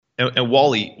And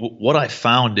Wally, what I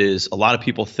found is a lot of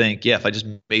people think, yeah, if I just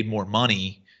made more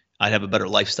money, I'd have a better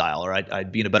lifestyle or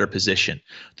I'd be in a better position.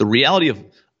 The reality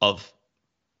of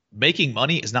making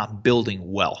money is not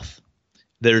building wealth.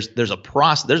 There's a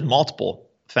process. There's multiple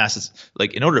facets.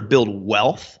 Like in order to build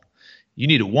wealth, you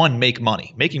need to, one, make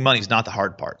money. Making money is not the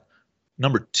hard part.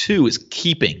 Number two is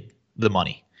keeping the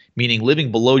money, meaning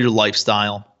living below your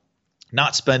lifestyle,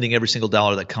 not spending every single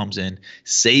dollar that comes in,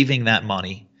 saving that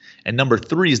money. And number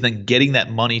three is then getting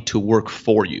that money to work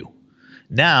for you.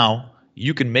 Now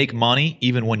you can make money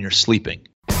even when you're sleeping.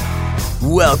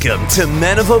 Welcome to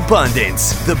Men of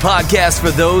Abundance, the podcast for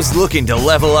those looking to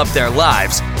level up their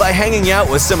lives by hanging out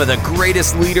with some of the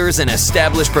greatest leaders and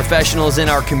established professionals in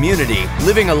our community,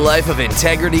 living a life of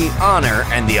integrity, honor,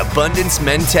 and the abundance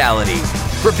mentality.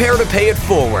 Prepare to pay it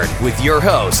forward with your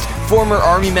host, former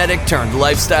Army medic turned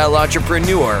lifestyle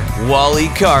entrepreneur, Wally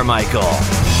Carmichael.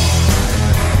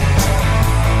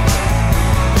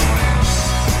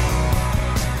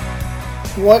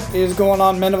 What is going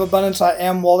on, Men of Abundance? I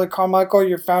am Wally Carmichael,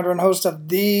 your founder and host of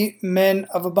the Men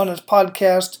of Abundance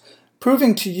podcast,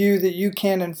 proving to you that you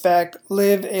can, in fact,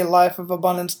 live a life of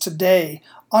abundance today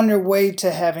on your way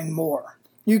to having more.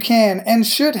 You can and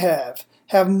should have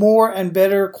more and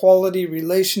better quality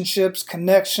relationships,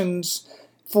 connections,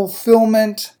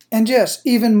 fulfillment, and yes,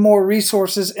 even more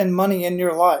resources and money in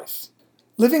your life.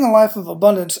 Living a life of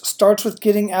abundance starts with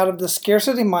getting out of the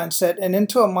scarcity mindset and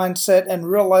into a mindset and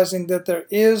realizing that there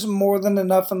is more than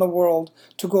enough in the world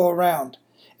to go around.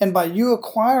 And by you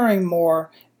acquiring more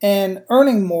and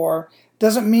earning more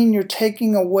doesn't mean you're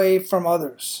taking away from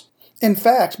others. In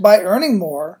fact, by earning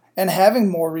more and having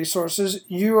more resources,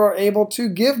 you are able to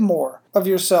give more of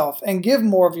yourself and give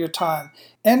more of your time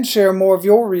and share more of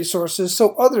your resources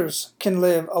so others can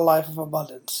live a life of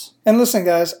abundance. And listen,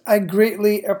 guys, I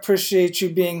greatly appreciate you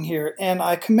being here, and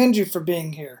I commend you for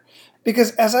being here.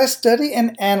 Because as I study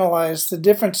and analyze the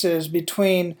differences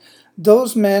between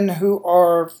those men who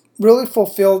are really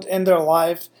fulfilled in their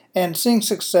life and seeing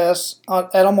success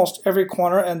at almost every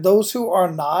corner and those who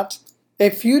are not, a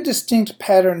few distinct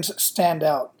patterns stand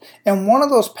out. And one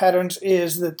of those patterns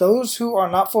is that those who are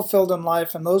not fulfilled in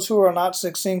life and those who are not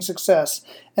seeing success,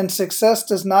 and success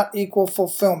does not equal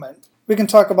fulfillment. We can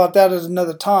talk about that at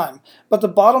another time. But the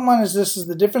bottom line is this, is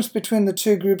the difference between the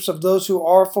two groups of those who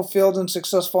are fulfilled and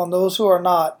successful and those who are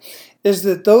not, is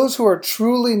that those who are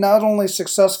truly not only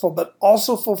successful but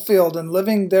also fulfilled and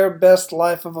living their best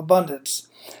life of abundance,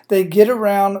 they get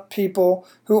around people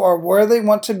who are where they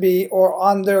want to be or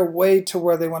on their way to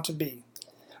where they want to be.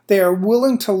 They are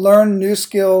willing to learn new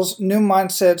skills, new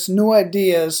mindsets, new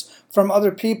ideas from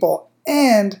other people,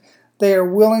 and they are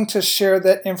willing to share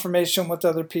that information with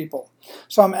other people.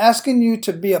 So I'm asking you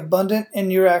to be abundant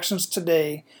in your actions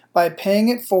today by paying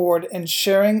it forward and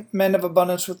sharing Men of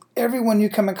Abundance with everyone you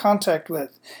come in contact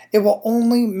with. It will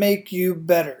only make you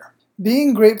better.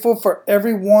 Being grateful for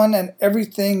everyone and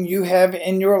everything you have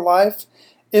in your life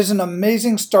is an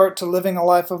amazing start to living a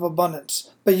life of abundance,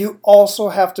 but you also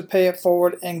have to pay it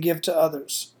forward and give to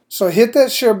others. So hit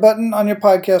that share button on your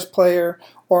podcast player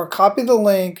or copy the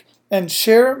link and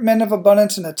share Men of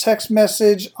Abundance in a text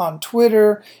message, on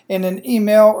Twitter, in an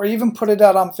email, or even put it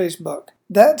out on Facebook.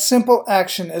 That simple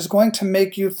action is going to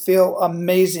make you feel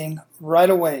amazing right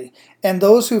away. And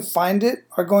those who find it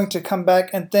are going to come back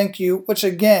and thank you, which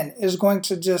again is going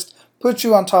to just put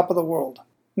you on top of the world.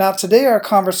 Now today our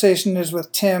conversation is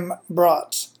with Tim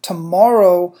Bratz.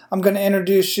 Tomorrow I'm going to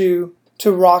introduce you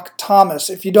to Rock Thomas,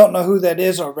 if you don't know who that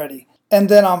is already. And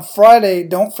then on Friday,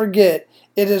 don't forget,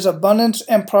 it is Abundance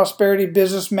and Prosperity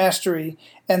Business Mastery.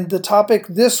 And the topic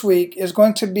this week is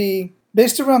going to be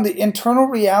based around the internal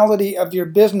reality of your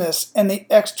business and the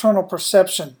external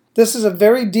perception. This is a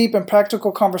very deep and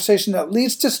practical conversation that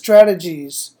leads to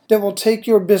strategies that will take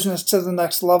your business to the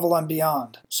next level and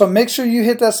beyond. So make sure you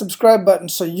hit that subscribe button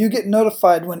so you get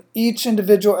notified when each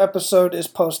individual episode is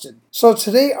posted. So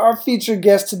today, our featured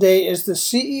guest today is the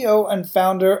CEO and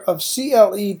founder of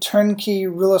CLE Turnkey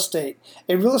Real Estate,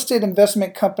 a real estate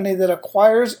investment company that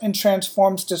acquires and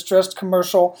transforms distressed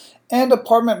commercial and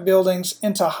apartment buildings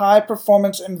into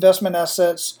high-performance investment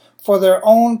assets for their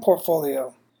own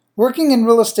portfolio. Working in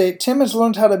real estate, Tim has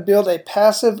learned how to build a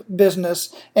passive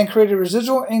business and create a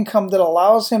residual income that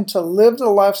allows him to live the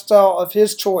lifestyle of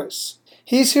his choice.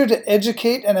 He's here to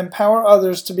educate and empower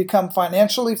others to become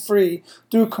financially free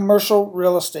through commercial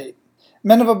real estate.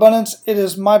 Men of Abundance, it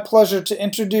is my pleasure to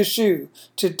introduce you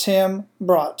to Tim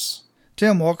Bratz.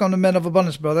 Tim, welcome to Men of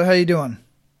Abundance, brother. How you doing?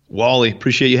 Wally,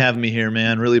 appreciate you having me here,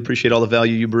 man. Really appreciate all the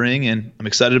value you bring, and I'm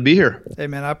excited to be here. Hey,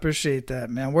 man, I appreciate that,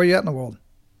 man. Where are you at in the world?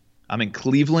 I'm in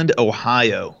Cleveland,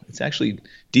 Ohio. It's actually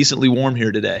decently warm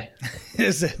here today.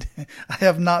 Is it? I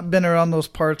have not been around those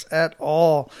parts at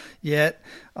all yet.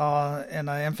 And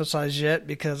I emphasize yet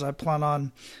because I plan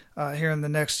on here in the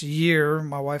next year.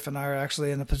 My wife and I are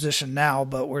actually in a position now,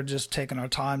 but we're just taking our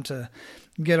time to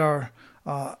get our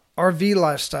RV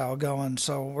lifestyle going.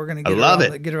 So we're going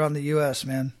to get around the U.S.,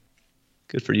 man.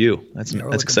 Good for you. That's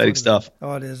exciting stuff.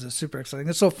 Oh, it is. It's super exciting.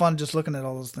 It's so fun just looking at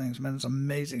all those things, man. It's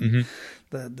amazing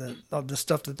the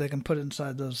stuff that they can put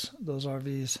inside those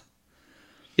RVs.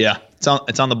 Yeah,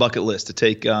 it's on the bucket list to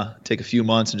take a few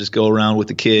months and just go around with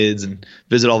the kids and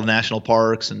visit all the national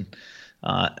parks. And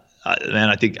man,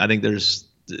 I think it's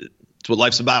what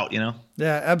life's about, you know.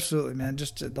 Yeah, absolutely, man.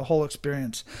 Just the whole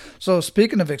experience. So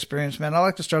speaking of experience, man, I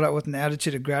like to start out with an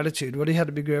attitude of gratitude. What do you have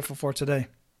to be grateful for today?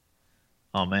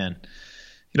 Oh man.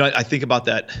 You know, I think about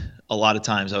that a lot of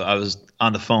times. I was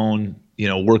on the phone, you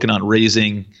know, working on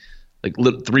raising like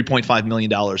 $3.5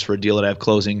 million for a deal that I have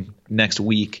closing next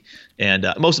week. And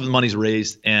most of the money's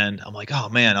raised. And I'm like, oh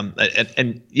man,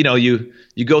 and you know, you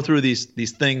go through these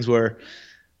things where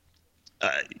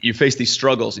you face these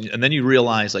struggles, and then you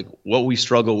realize like what we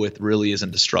struggle with really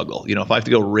isn't the struggle. You know, if I have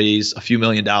to go raise a few $1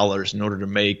 million in order to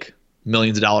make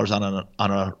millions of dollars on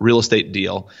a real estate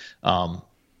deal,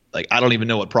 like I don't even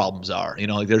know what problems are. You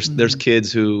know, like there's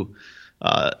kids who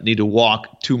need to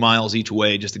walk 2 miles each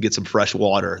way just to get some fresh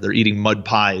water. They're eating mud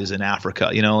pies in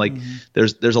Africa. You know, like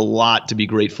there's a lot to be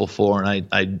grateful for. And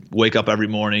I wake up every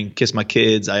morning, kiss my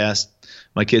kids. I ask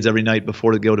my kids every night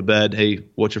before they go to bed, hey,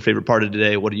 what's your favorite part of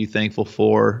today? What are you thankful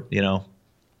for? You know,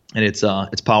 and it's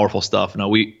powerful stuff.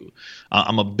 Now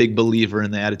I'm a big believer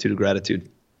in the attitude of gratitude.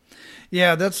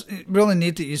 Yeah, that's really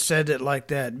neat that you said it like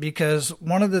that, because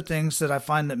one of the things that I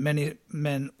find that many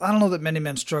men, I don't know that many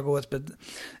men struggle with, but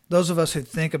those of us who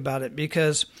think about it,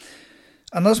 because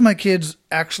unless my kids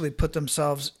actually put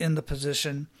themselves in the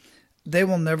position, they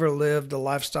will never live the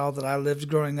lifestyle that I lived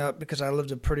growing up, because I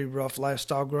lived a pretty rough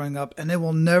lifestyle growing up, and they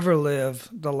will never live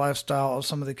the lifestyle of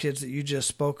some of the kids that you just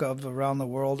spoke of around the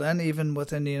world and even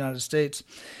within the United States.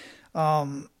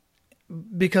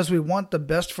 Because we want the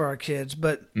best for our kids,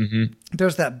 but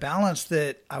there's that balance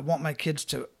that I want my kids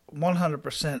to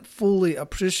 100% fully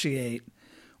appreciate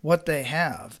what they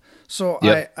have. So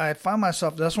yep. I find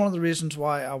myself, that's one of the reasons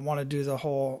why I want to do the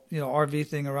whole, you know, RV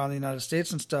thing around the United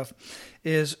States and stuff,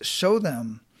 is show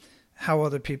them how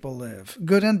other people live,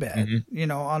 good and bad, you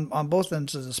know, on both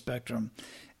ends of the spectrum,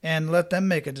 and let them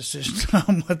make a decision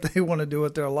on what they want to do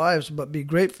with their lives, but be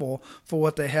grateful for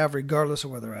what they have regardless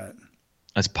of where they're at.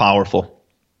 That's powerful.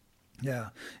 Yeah.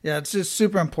 It's just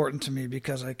super important to me,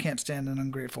 because I can't stand an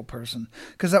ungrateful person.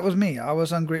 Because that was me. I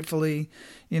was ungratefully,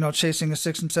 you know, chasing a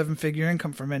 6 and 7 figure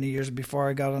income for many years before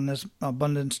I got on this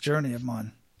abundance journey of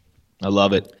mine. I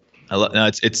love it.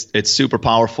 It's super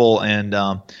powerful, and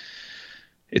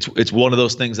it's one of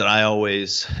those things that I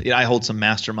always, you know, I hold some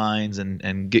masterminds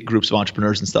and get groups of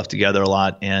entrepreneurs and stuff together a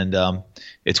lot, and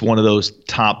it's one of those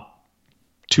top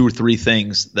 2 or 3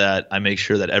 things that I make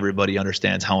sure that everybody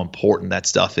understands how important that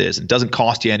stuff is. It doesn't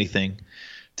cost you anything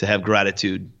to have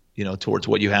gratitude, you know, towards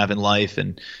what you have in life,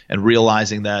 and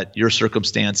realizing that your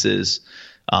circumstances,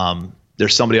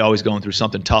 there's somebody always going through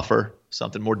something tougher,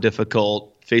 something more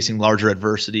difficult, facing larger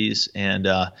adversities, and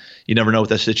you never know what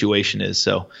that situation is.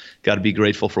 So got to be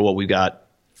grateful for what we got.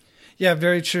 Yeah,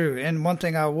 very true. And one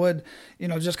thing I would, you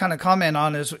know, just kind of comment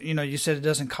on is, you know, you said it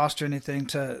doesn't cost you anything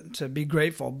to be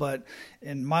grateful, but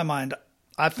in my mind,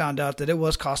 I found out that it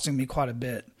was costing me quite a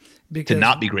bit. Because to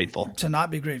not be grateful.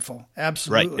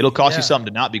 Absolutely. Right. It'll cost you something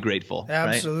to not be grateful.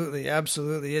 Absolutely. Right?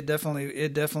 Absolutely. It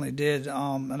definitely did.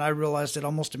 And I realized it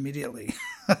almost immediately.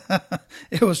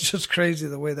 It was just crazy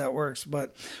the way that works.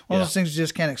 But one of those things you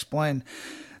just can't explain.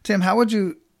 Tim, how would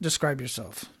you describe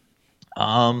yourself?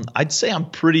 I'd say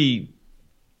I'm very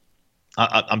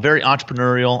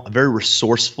entrepreneurial. I'm very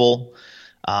resourceful.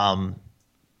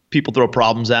 People throw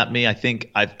problems at me. I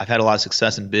think I've had a lot of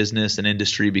success in business and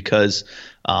industry because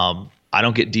I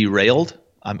don't get derailed.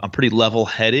 I'm pretty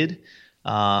level-headed.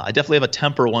 I definitely have a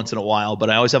temper once in a while, but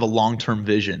I always have a long-term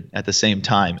vision at the same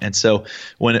time. And so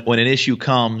when an issue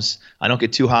comes, I don't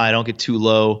get too high, I don't get too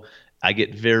low. I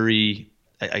get very,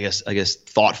 I guess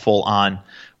thoughtful on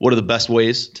what are the best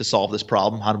ways to solve this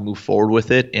problem, how to move forward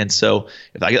with it. And so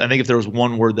I think if there was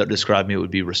one word that described me, it would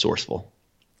be resourceful.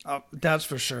 That's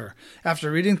for sure.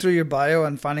 After reading through your bio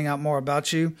and finding out more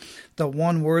about you, the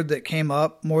one word that came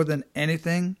up more than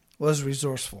anything was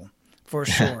resourceful, for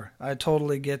sure. I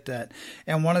totally get that.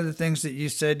 And one of the things that you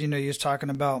said, you know, you was talking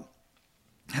about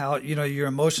how, you know, your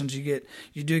emotions, you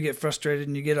do get frustrated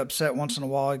and you get upset once in a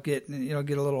while, get a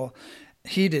little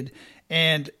heated.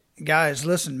 And guys,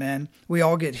 listen, man, we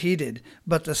all get heated,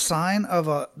 but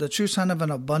the true sign of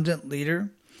an abundant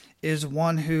leader is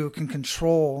one who can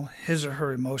control his or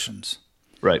her emotions.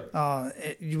 Right.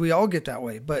 We all get that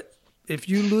way, but if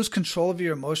you lose control of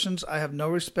your emotions, I have no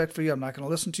respect for you. I'm not going to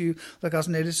listen to you. Like, I was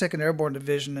in the 82nd Airborne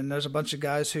Division, and there's a bunch of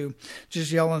guys who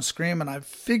just yell and scream, and I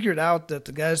figured out that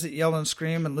the guys that yell and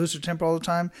scream and lose their temper all the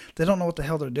time, they don't know what the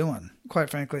hell they're doing, quite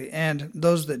frankly. And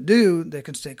those that do, they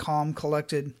can stay calm,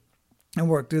 collected, and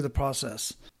work through the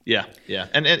process. Yeah.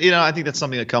 And I think that's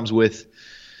something that comes with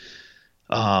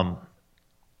time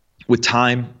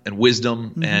and wisdom.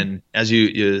 Mm-hmm. And as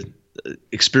you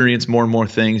experience more and more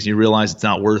things, you realize it's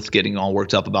not worth getting all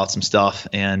worked up about some stuff.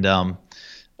 And I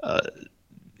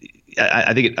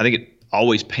think it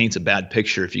always paints a bad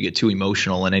picture if you get too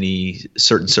emotional in any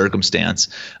certain circumstance.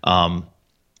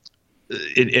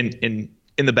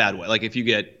 In the bad way, like if you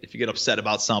get upset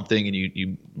about something and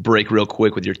you break real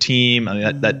quick with your team, I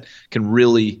mean that can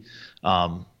really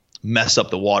mess up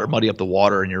the water, muddy up the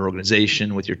water in your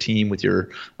organization, with your team, with your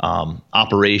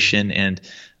operation, and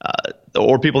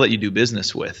or people that you do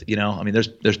business with. I mean,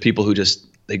 there's people who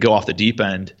they go off the deep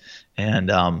end, and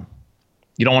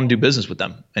you don't want to do business with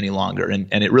them any longer. And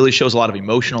it really shows a lot of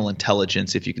emotional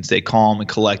intelligence if you can stay calm and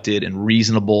collected and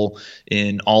reasonable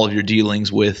in all of your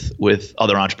dealings with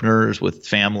other entrepreneurs, with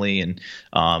family. And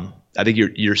I think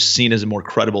you're seen as a more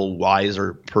credible,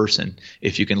 wiser person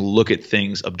if you can look at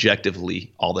things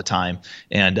objectively all the time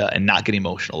and not get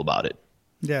emotional about it.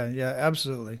 Yeah,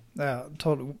 absolutely. Yeah,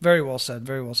 totally. Very well said.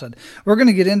 Very well said. We're going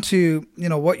to get into,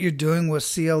 what you're doing with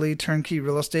CLE Turnkey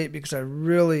Real Estate, because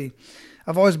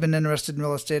I've always been interested in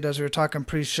real estate. As we were talking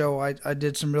pre-show, I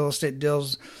did some real estate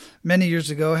deals many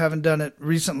years ago. Haven't done it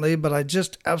recently, but I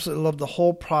just absolutely love the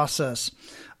whole process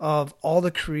of all the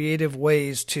creative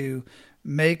ways to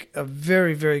make a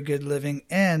very, very good living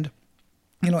and,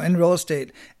 in real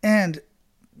estate, and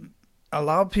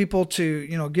allow people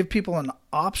to, give people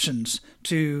options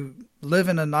to live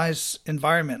in a nice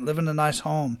environment, live in a nice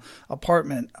home,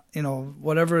 apartment,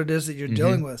 whatever it is that you're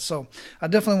dealing with. So I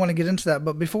definitely want to get into that.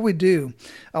 But before we do,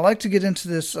 I like to get into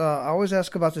this. I always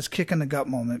ask about this kick in the gut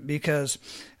moment, because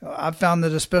I've found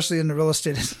that especially in the real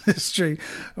estate industry,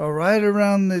 right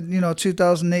around the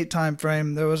 2008 time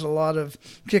frame, there was a lot of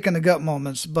kick in the gut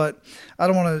moments. But I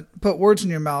don't want to put words in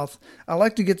your mouth. I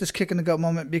like to get this kick in the gut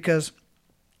moment because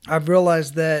I've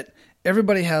realized that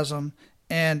everybody has them.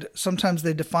 And sometimes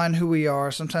they define who we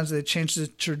are. Sometimes they change the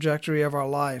trajectory of our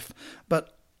life.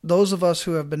 But those of us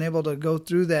who have been able to go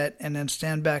through that and then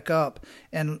stand back up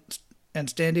and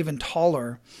stand even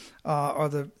taller are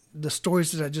the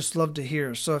stories that I just love to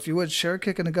hear. So if you would, share a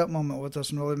kick in the gut moment with us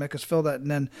and really make us feel that, and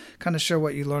then kind of share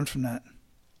what you learned from that.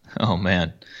 Oh,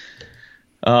 man.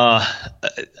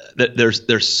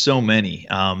 There's so many,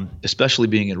 especially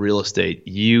being in real estate.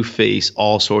 You face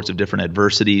all sorts of different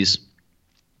adversities.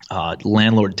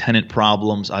 Landlord-tenant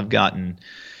problems. I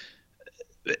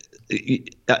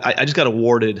just got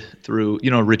awarded through,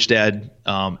 Rich Dad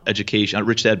Education,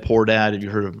 Rich Dad Poor Dad. Have you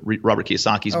heard of Robert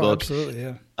Kiyosaki's book? Absolutely,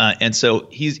 yeah. And so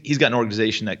he's got an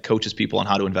organization that coaches people on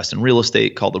how to invest in real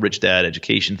estate called the Rich Dad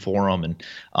Education Forum. And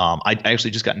I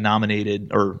actually just got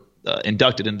nominated or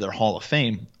inducted into their Hall of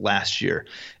Fame last year.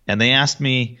 And they asked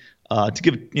me to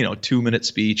give a 2-minute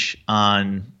speech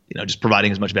on just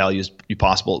providing as much value as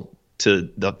possible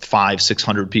to the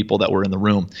 500-600 people that were in the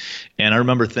room. And I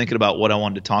remember thinking about what I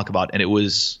wanted to talk about, and it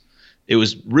was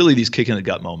really these kick in the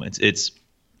gut moments. It's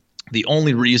the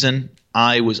only reason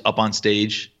I was up on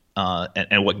stage,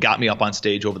 and what got me up on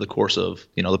stage over the course of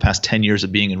the past 10 years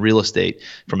of being in real estate,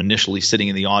 from initially sitting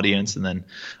in the audience and then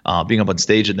being up on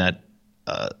stage and that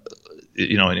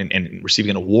and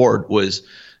receiving an award, was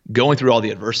going through all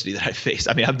the adversity that I faced.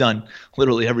 I mean, I've done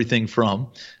literally everything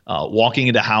from walking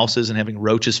into houses and having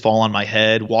roaches fall on my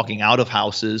head, walking out of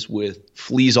houses with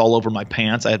fleas all over my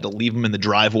pants. I had to leave them in the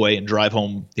driveway and drive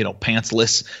home,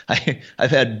 pantsless.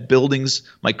 I've had buildings,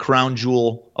 my crown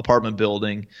jewel apartment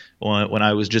building, when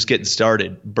I was just getting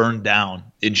started, burned down.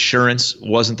 Insurance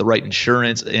wasn't the right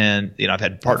insurance. And, I've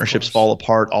had partnerships fall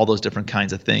apart, all those different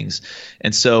kinds of things.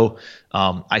 And so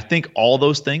I think all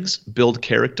those things build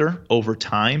character over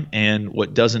time, and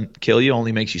what doesn't kill you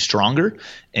only makes you stronger.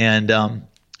 And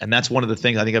that's one of the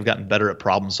things I think I've gotten better at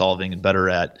problem solving and better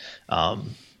at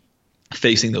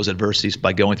facing those adversities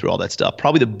by going through all that stuff.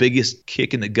 Probably the biggest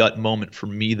kick in the gut moment for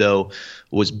me, though,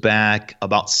 was back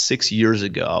about 6 years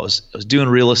ago. I was doing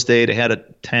real estate. I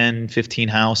had 10, 15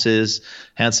 houses,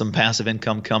 had some passive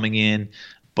income coming in.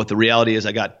 But the reality is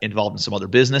I got involved in some other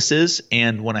businesses.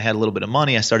 And when I had a little bit of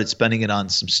money, I started spending it on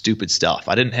some stupid stuff.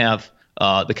 I didn't have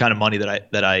the kind of money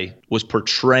that I was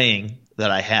portraying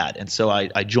that I had. And so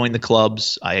I joined the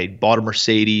clubs. I bought a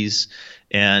Mercedes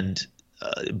and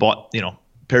bought,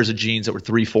 pairs of jeans that were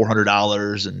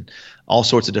 $300-$400 and all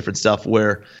sorts of different stuff,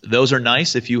 where those are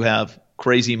nice if you have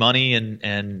crazy money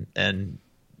and none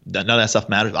of that stuff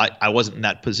matters. I wasn't in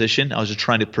that position. I was just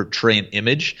trying to portray an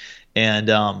image, and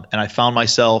I found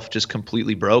myself just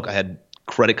completely broke. I had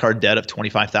credit card debt of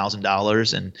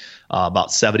 $25,000 and about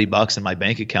 $70 in my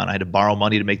bank account. I had to borrow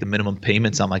money to make the minimum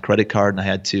payments on my credit card, and I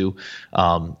had to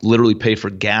literally pay for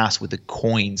gas with the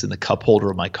coins in the cup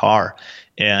holder of my car.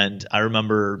 And I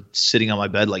remember sitting on my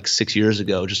bed like 6 years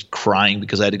ago just crying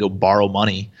because I had to go borrow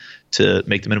money to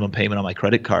make the minimum payment on my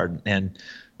credit card. And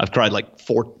I've cried like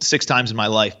 4-6 times in my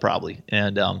life probably.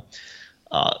 And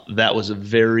that was a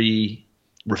very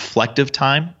reflective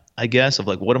time, I guess, of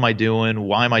like, what am I doing?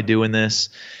 Why am I doing this?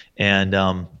 And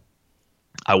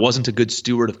I wasn't a good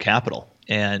steward of capital.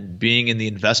 And being in the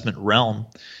investment realm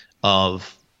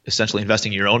of essentially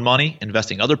investing your own money,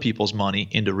 investing other people's money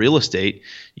into real estate,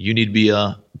 you need to be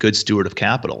a good steward of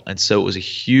capital. And so it was a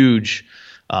huge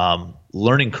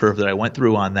learning curve that I went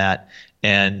through on that,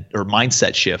 or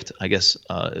mindset shift, I guess,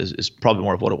 is probably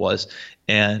more of what it was.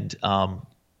 And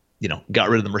got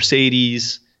rid of the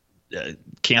Mercedes,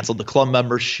 canceled the club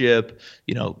membership,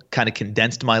 kind of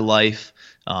condensed my life,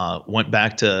 went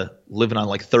back to living on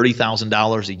like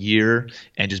 $30,000 a year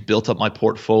and just built up my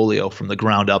portfolio from the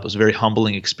ground up. It was a very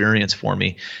humbling experience for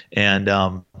me. And,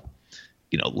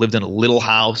 lived in a little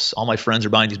house. All my friends are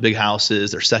buying these big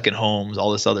houses, their second homes,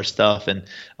 all this other stuff. And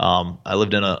I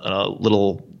lived in a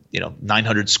little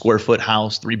 900 square foot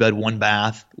house, 3-bed,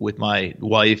 1-bath with my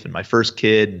wife and my first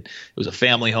kid. And it was a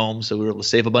family home. So we were able to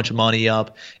save a bunch of money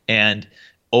up. And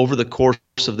over the course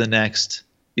of the next,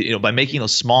 by making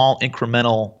those small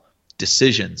incremental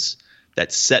decisions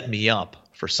that set me up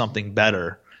for something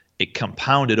better, it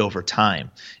compounded over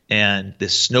time. And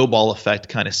this snowball effect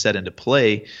kind of set into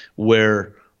play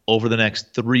where over the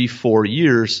next 3-4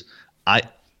 years, I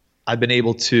was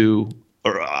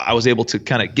able to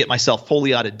kind of get myself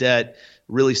fully out of debt,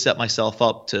 really set myself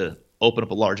up to open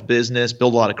up a large business,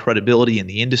 build a lot of credibility in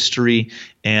the industry,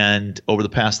 and over the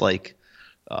past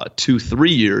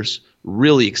 2-3 years,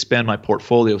 really expand my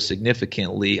portfolio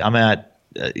significantly. I'm at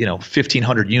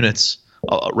 1,500 units,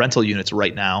 rental units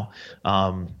right now.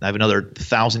 I have another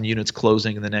 1,000 units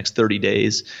closing in the next 30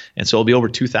 days, and so I'll be over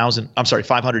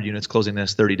 500 units closing in the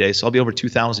next 30 days. So I'll be over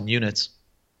 2,000 units.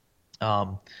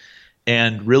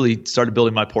 And really started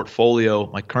building my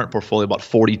current portfolio about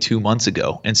 42 months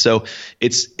ago. And so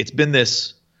it's been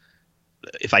this,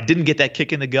 if I didn't get that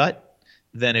kick in the gut,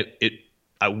 then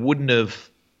I wouldn't have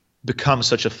become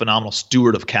such a phenomenal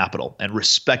steward of capital and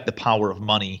respect the power of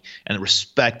money and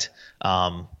respect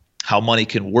how money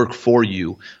can work for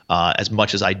you as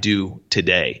much as I do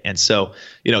today. And so,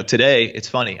 today it's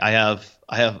funny. I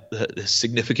have this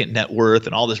significant net worth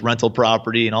and all this rental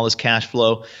property and all this cash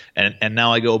flow, and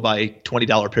now I go buy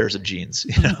 $20 pairs of jeans.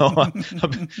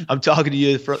 I'm talking to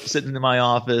you sitting in my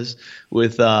office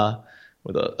with a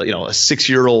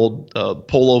 6-year-old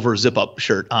pullover zip-up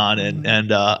shirt on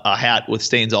and a hat with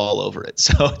stains all over it.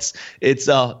 So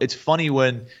it's funny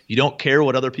when you don't care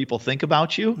what other people think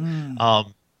about you.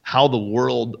 How the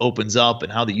world opens up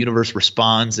and how the universe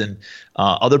responds, and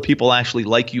other people actually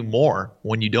like you more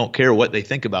when you don't care what they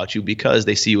think about you because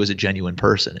they see you as a genuine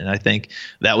person. And I think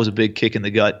that was a big kick in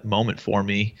the gut moment for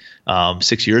me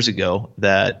 6 years ago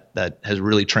that has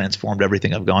really transformed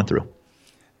everything I've gone through.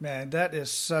 Man, that is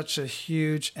such a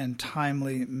huge and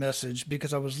timely message,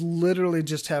 because I was literally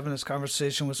just having this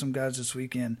conversation with some guys this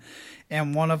weekend,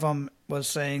 and one of them was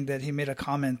saying that he made a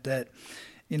comment that,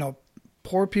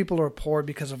 poor people are poor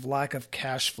because of lack of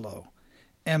cash flow.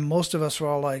 And most of us were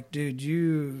all like, dude,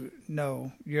 you're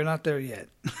not there yet.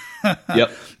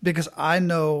 Yep. Because I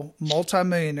know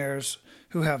multimillionaires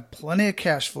who have plenty of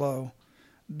cash flow.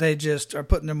 They just are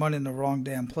putting their money in the wrong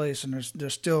damn place, and they're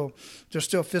still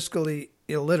fiscally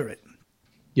illiterate.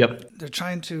 Yep. They're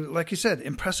trying to, like you said,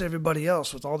 impress everybody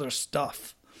else with all their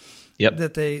stuff. Yep.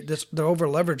 That they're over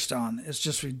leveraged on. It's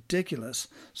just ridiculous.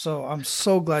 So I'm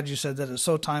so glad you said that. It's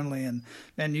so timely,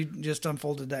 and you just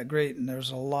unfolded that great. And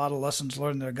there's a lot of lessons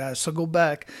learned there, guys. So go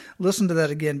back, listen to that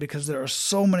again, because there are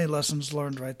so many lessons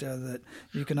learned right there that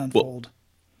you can unfold.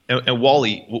 And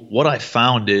Wally, what I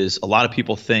found is a lot of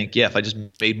people think, if I just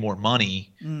made more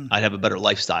money, I'd have a better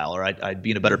lifestyle, or I'd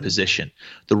be in a better position.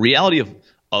 The reality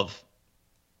of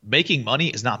making money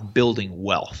is not building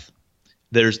wealth.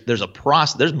 There's a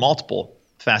process. There's multiple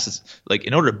facets. Like,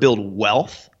 in order to build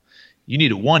wealth, you need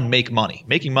to, 1, make money.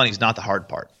 Making money is not the hard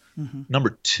part.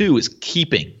 Number 2 is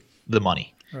keeping the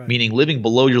money, meaning living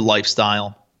below your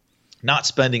lifestyle, not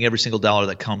spending every single dollar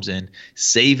that comes in,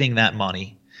 saving that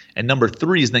money. And number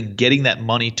 3 is then getting that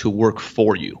money to work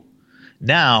for you.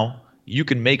 Now you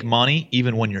can make money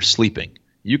even when you're sleeping.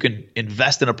 You can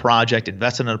invest in a project,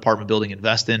 invest in an apartment building,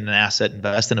 invest in an asset,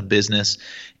 invest in a business.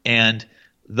 And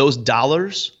those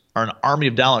dollars are an army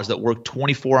of dollars that work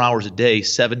 24 hours a day,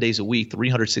 7 days a week,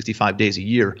 365 days a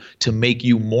year to make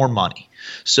you more money.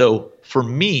 So for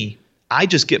me, I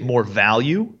just get more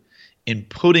value in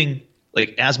putting,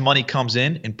 like, as money comes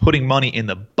in, and putting money in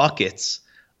the buckets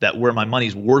that where my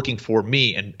money's working for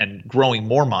me and growing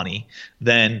more money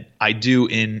than I do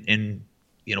in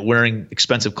wearing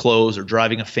expensive clothes or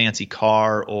driving a fancy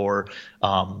car or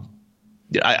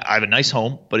I have a nice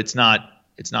home, but it's not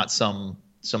some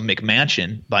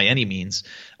McMansion by any means.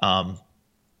 So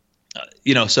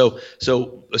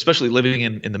especially living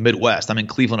in the Midwest, I'm in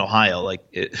Cleveland, Ohio. Like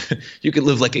you could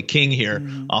live like a king here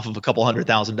off of a couple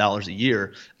 $100,000 a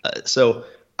year. So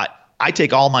I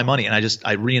take all my money and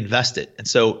I reinvest it. And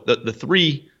so the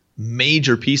 3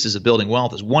 major pieces of building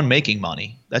wealth is 1, making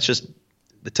money. That's just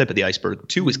the tip of the iceberg.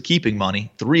 2 is keeping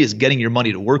money. 3 is getting your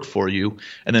money to work for you.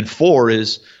 And then 4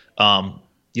 is,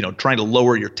 trying to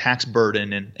lower your tax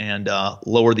burden and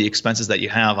lower the expenses that you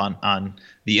have on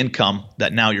the income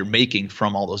that now you're making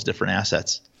from all those different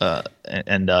assets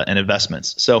and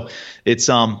investments. So it's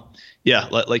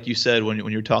like you said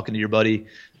when you're talking to your buddy,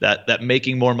 that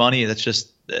making more money,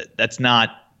 that's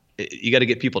not. You got to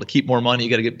get people to keep more money. You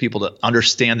got to get people to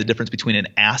understand the difference between an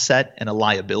asset and a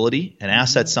liability. An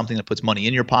asset's something that puts money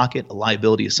in your pocket. A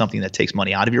liability is something that takes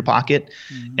money out of your pocket.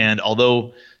 And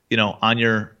although on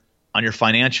your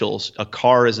financials, a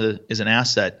car is an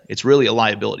asset, it's really a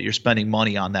liability. You're spending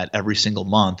money on that every single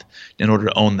month in order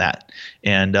to own that.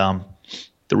 And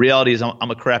the reality is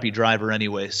I'm a crappy driver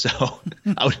anyway, so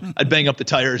I'd bang up the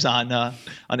tires on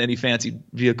any fancy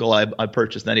vehicle I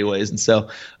purchased anyways. And so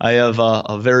I have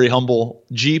a very humble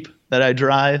Jeep that I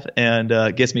drive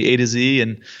and gets me A to Z,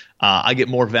 and I get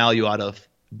more value out of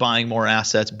buying more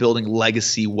assets, building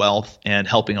legacy wealth, and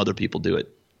helping other people do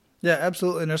it. Yeah,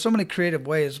 absolutely. And there's so many creative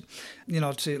ways,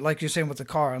 to, like you're saying with the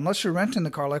car, unless you're renting the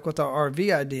car, like with our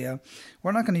RV idea,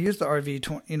 we're not going to use the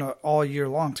RV, all year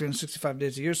long, 365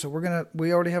 days a year. So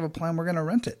we already have a plan. We're going to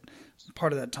rent it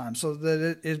part of that time so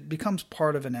that it becomes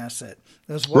part of an asset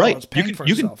as well. Right. It's paying for itself.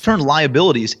 You can turn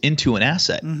liabilities into an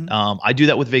asset. I do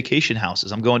that with vacation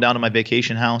houses. I'm going down to my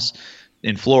vacation house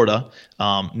in Florida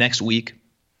next week.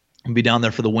 I'll be down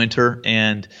there for the winter,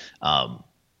 and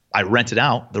I rent it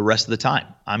out the rest of the time.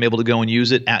 I'm able to go and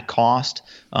use it at cost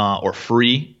or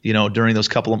free, during those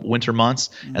couple of winter months.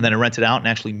 And then I rent it out and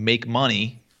actually make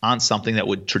money on something that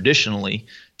would traditionally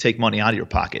take money out of your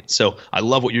pocket. So I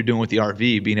love what you're doing with the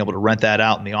RV, being able to rent that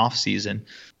out in the off season,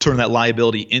 turn that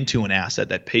liability into an asset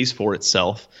that pays for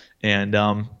itself.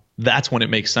 And that's when it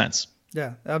makes sense.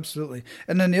 Yeah, absolutely.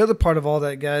 And then the other part of all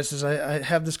that, guys, is I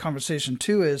have this conversation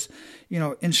too, is,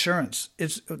 insurance.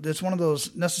 It's one of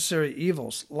those necessary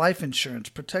evils, life insurance,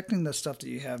 protecting the stuff that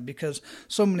you have, because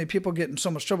so many people get in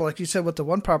so much trouble. Like you said, with the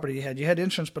one property you had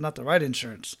insurance, but not the right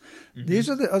insurance. These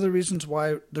are the other reasons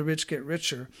why the rich get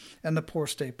richer and the poor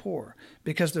stay poor,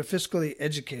 because they're fiscally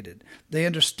educated. They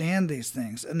understand these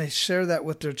things and they share that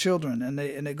with their children, and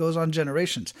it goes on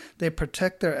generations. They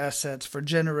protect their assets for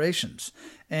generations.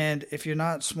 And if you're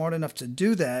not smart enough to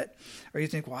do that, or you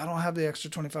think, well, I don't have the extra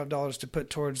 $25 to put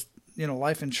towards,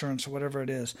 life insurance or whatever it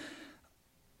is,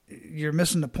 you're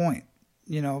missing the point,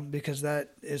 because that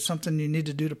is something you need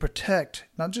to do to protect,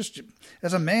 not just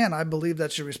as a man. I believe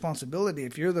that's your responsibility.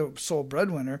 If you're the sole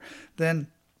breadwinner,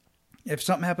 then if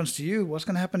something happens to you, what's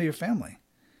going to happen to your family?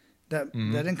 That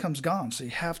income's gone. So you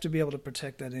have to be able to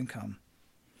protect that income.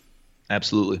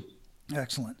 Absolutely.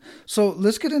 Excellent. So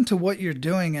let's get into what you're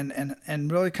doing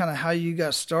and really kind of how you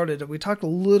got started. We talked a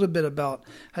little bit about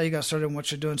how you got started and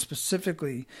what you're doing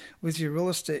specifically with your real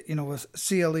estate, with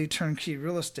CLE Turnkey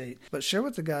Real Estate. But share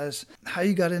with the guys how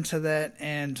you got into that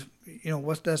and,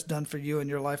 what that's done for you and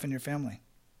your life and your family.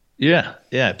 Yeah,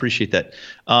 I appreciate that.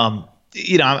 I'm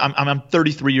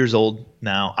 33 years old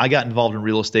now. I got involved in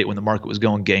real estate when the market was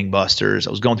going gangbusters.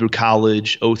 I was going through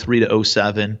college, 03 to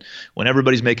 07, when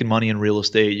everybody's making money in real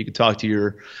estate. You could talk to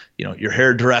your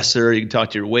hairdresser, you could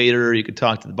talk to your waiter, you could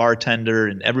talk to the bartender,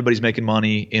 and everybody's making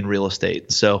money in real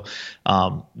estate. So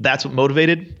that's what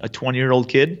motivated a 20-year-old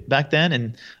kid back then,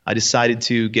 and I decided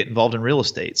to get involved in real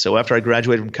estate. So after I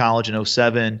graduated from college in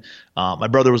 07, my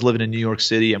brother was living in New York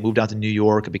City. I moved out to New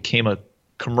York. I became a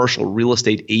commercial real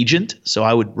estate agent. So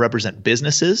I would represent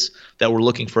businesses that were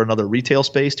looking for another retail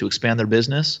space to expand their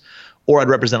business, or I'd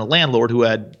represent a landlord who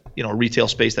had, a retail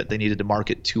space that they needed to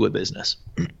market to a business.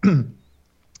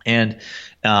 And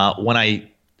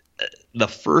the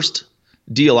first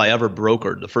deal I ever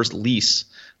brokered, the first lease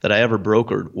that I ever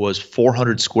brokered was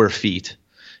 400 square feet.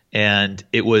 And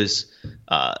it was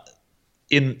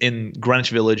in Greenwich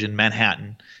Village in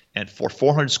Manhattan. And for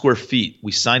 400 square feet,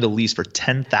 we signed a lease for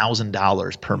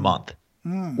 $10,000 per month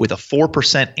with a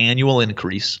 4% annual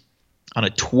increase on a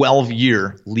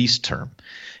 12-year lease term.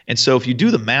 And so if you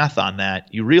do the math on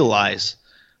that, you realize,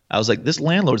 I was like, this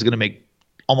landlord's going to make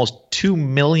almost $2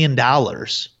 million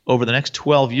over the next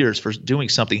 12 years for doing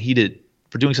something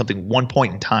one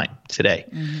point in time today.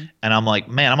 And I'm like,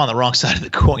 man, I'm on the wrong side of the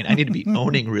coin. I need to be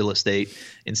owning real estate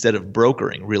instead of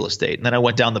brokering real estate. And then I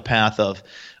went down the path of,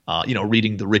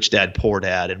 reading the Rich Dad, Poor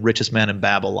Dad and Richest Man in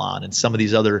Babylon and some of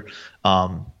these other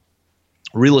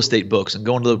real estate books, and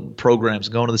going to the programs,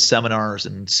 going to the seminars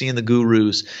and seeing the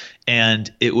gurus. And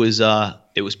it was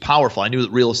powerful. I knew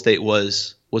that real estate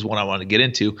was what I wanted to get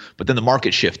into, but then the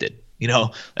market shifted.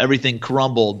 Everything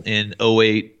crumbled in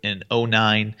 2008 and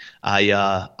 2009.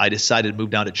 I decided to move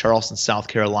down to Charleston, South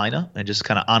Carolina, and just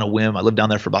kind of on a whim. I lived down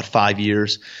there for about 5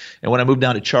 years. And when I moved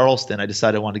down to Charleston, I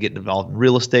decided I wanted to get involved in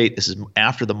real estate. This is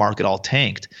after the market all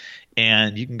tanked.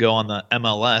 And you can go on the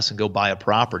MLS and go buy a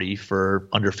property for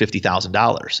under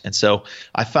 $50,000. And so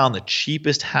I found the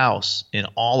cheapest house in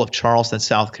all of Charleston,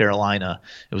 South Carolina.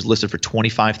 It was listed for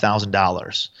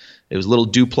 $25,000. It was a little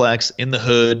duplex in the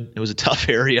hood. It was a tough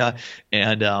area.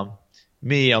 And I'm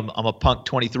a punk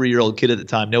 23-year-old kid at the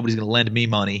time. Nobody's going to lend me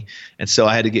money. And so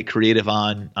I had to get creative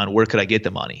on where could I get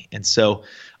the money. And so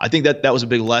I think that was a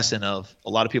big lesson of a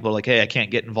lot of people are like, hey, I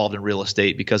can't get involved in real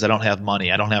estate because I don't have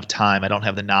money. I don't have time. I don't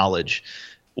have the knowledge.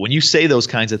 When you say those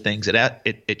kinds of things,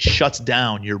 it shuts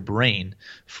down your brain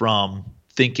from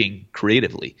thinking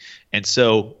creatively. And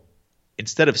so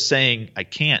instead of saying I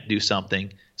can't do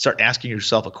something, start asking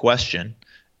yourself a question.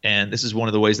 And this is one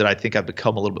of the ways that I think I've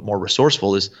become a little bit more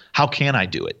resourceful is how can I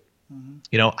do it?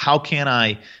 How can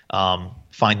I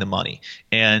find the money?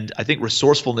 And I think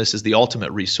resourcefulness is the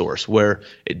ultimate resource where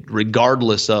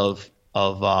regardless of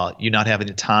you not having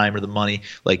the time or the money,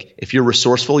 like if you're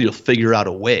resourceful, you'll figure out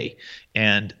a way.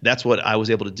 And that's what I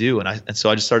was able to do. And so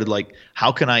I just started like,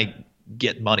 how can I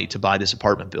get money to buy this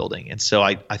apartment building? And so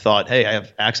I thought, hey, I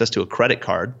have access to a credit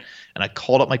card. And I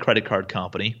called up my credit card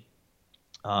company.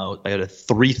 I had a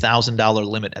 $3,000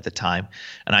 limit at the time,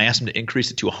 and I asked them to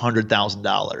increase it to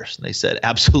 $100,000. And they said,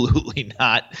 absolutely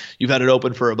not. You've had it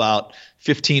open for about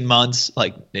 15 months,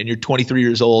 and you're 23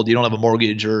 years old. You don't have a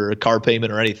mortgage or a car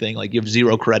payment or anything. Like, you have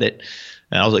zero credit.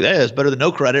 And I was like, hey, that's better than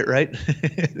no credit, right?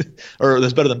 Or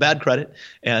that's better than bad credit.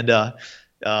 And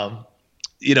they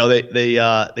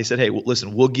said, hey, well,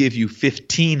 listen, we'll give you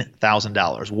 $15,000,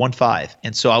 1-5.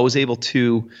 And so I was able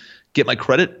to get my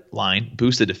credit line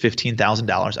boosted to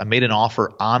 $15,000. I made an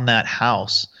offer on that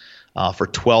house for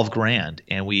 $12,000,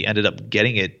 and we ended up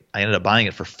getting it. I ended up buying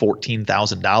it for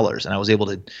 $14,000, and I was able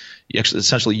to actually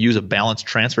essentially use a balance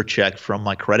transfer check from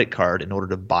my credit card in order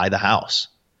to buy the house.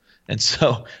 And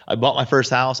so I bought my first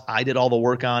house. I did all the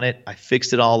work on it. I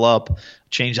fixed it all up,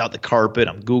 changed out the carpet.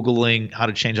 I'm Googling how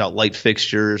to change out light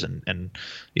fixtures and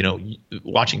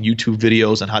watching YouTube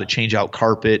videos on how to change out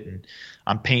carpet, and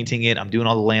I'm painting it. I'm doing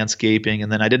all the landscaping,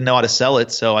 and then I didn't know how to sell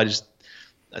it. So I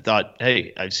thought,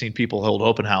 hey, I've seen people hold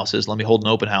open houses. Let me hold an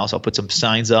open house. I'll put some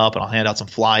signs up and I'll hand out some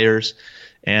flyers.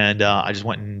 And I just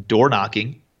went and door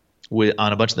knocking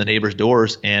on a bunch of the neighbors'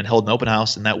 doors and held an open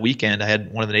house. And that weekend I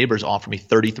had one of the neighbors offer me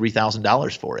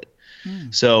 $33,000 for it.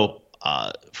 So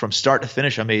from start to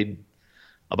finish, I made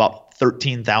about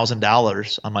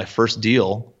 $13,000 on my first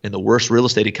deal in the worst real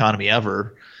estate economy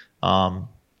ever. It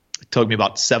took me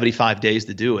about 75 days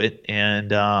to do it,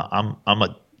 and I'm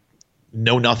a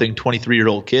know-nothing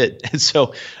 23-year-old kid. And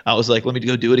so I was like, let me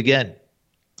go do it again.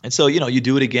 And so, you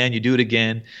do it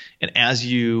again. And as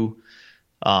you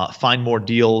find more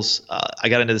deals, I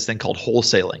got into this thing called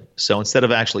wholesaling. So instead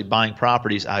of actually buying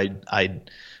properties,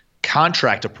 I'd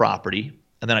contract a property,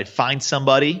 and then I'd find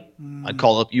somebody. I'd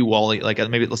call up you, Wally. Like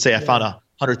maybe let's say I found a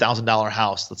 $100,000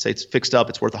 house. Let's say it's fixed up.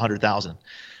 It's worth $100,000.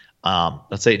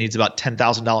 Let's say it needs about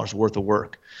 $10,000 worth of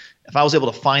work. If I was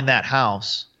able to find that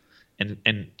house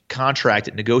and contract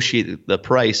it, negotiate the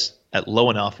price at low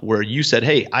enough where you said,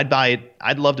 hey, I'd buy it.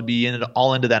 I'd love to be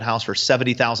all into that house for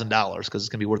 $70,000 because it's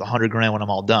going to be worth $100,000 when I'm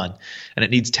all done. And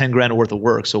it needs $10,000 worth of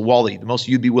work. So Wally, the most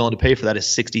you'd be willing to pay for that is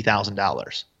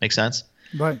 $60,000. Make sense?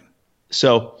 Right.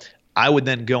 So I would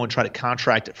then go and try to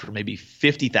contract it for maybe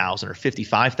 $50,000 or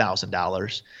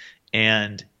 $55,000.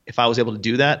 And if I was able to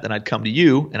do that, then I'd come to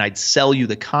you and I'd sell you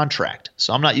the contract.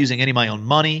 So I'm not using any of my own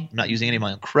money. I'm not using any of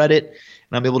my own credit.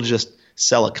 And I'm able to just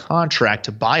sell a contract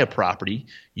to buy a property.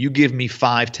 You give me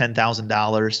 $5,000,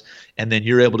 $10,000, and then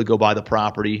you're able to go buy the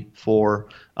property for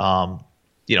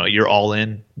you're all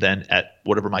in then at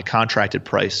whatever my contracted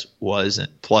price was, and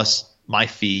plus my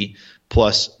fee,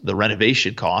 plus the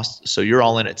renovation cost. So you're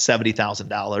all in at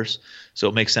 $70,000. So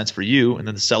it makes sense for you. And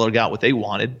then the seller got what they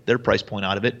wanted, their price point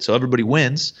out of it. So everybody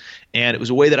wins. And it was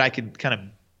a way that I could kind of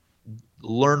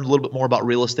learn a little bit more about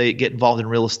real estate, get involved in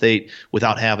real estate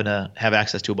without having to have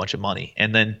access to a bunch of money.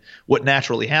 And then what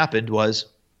naturally happened was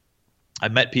I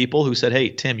met people who said, hey,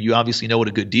 Tim, you obviously know what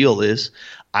a good deal is.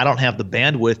 I don't have the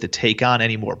bandwidth to take on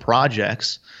any more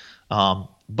projects,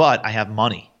 but I have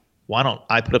money. Why don't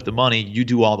I put up the money, you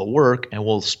do all the work, and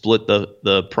we'll split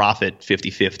the profit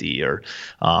 50-50. Or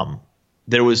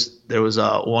there was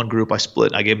one group I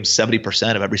gave them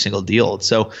 70% of every single deal. And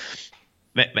so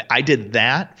I did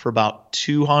that for about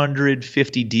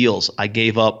 250 deals. I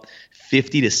gave up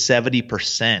 50 to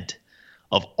 70%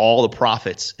 of all the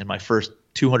profits in my first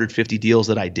 250 deals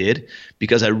that I did,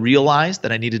 because I realized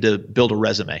that I needed to build a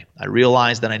resume. I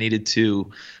realized that I needed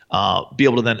to be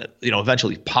able to then,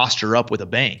 eventually posture up with a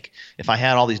bank. If I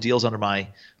had all these deals under my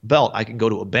belt, I can go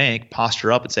to a bank,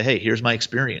 posture up, and say, hey, here's my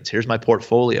experience, here's my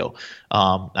portfolio.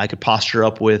 I could posture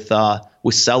up with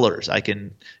sellers. I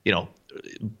can, I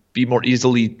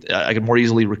can more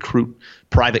easily recruit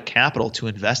private capital to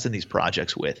invest in these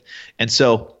projects with. And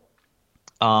so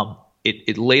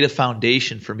it laid a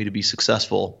foundation for me to be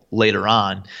successful later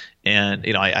on. And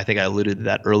I think I alluded to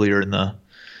that earlier in the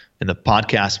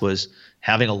podcast, was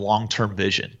having a long-term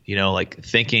vision. Like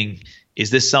thinking, is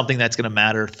this something that's going to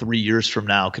matter 3 years from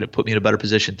now? Could it put me in a better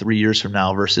position 3 years from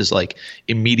now versus like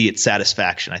immediate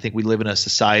satisfaction? I think we live in a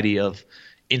society of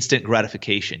instant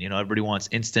gratification. Everybody wants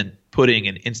instant pudding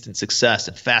and instant success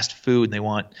and fast food, and they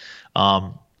want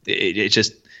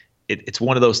it's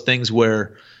one of those things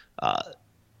where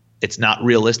it's not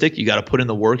realistic. You got to put in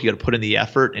the work, you got to put in the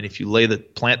effort, and if you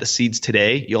plant the seeds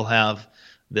today, you'll have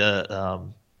the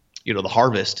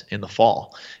harvest in the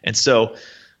fall. And so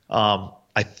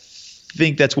I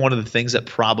think that's one of the things that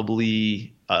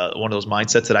probably one of those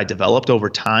mindsets that I developed over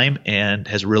time and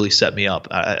has really set me up.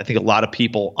 I think a lot of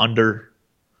people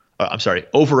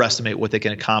overestimate what they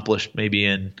can accomplish maybe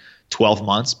in 12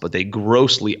 months, but they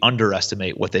grossly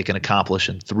underestimate what they can accomplish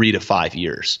in 3 to 5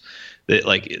 years.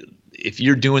 If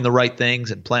you're doing the right things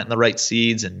and planting the right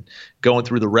seeds and going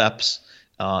through the reps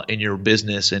in your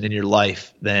business and in your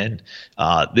life, then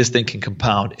this thing can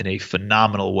compound in a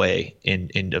phenomenal way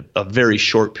in a very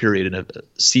short period, in a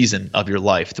season of your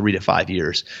life, 3 to 5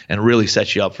 years, and really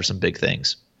set you up for some big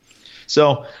things.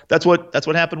 So that's what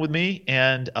happened with me.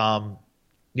 And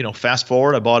fast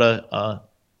forward, I bought a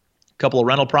couple of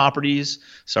rental properties,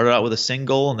 started out with a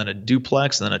single and then a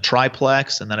duplex and then a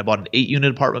triplex. And then I bought an 8-unit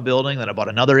apartment building. Then I bought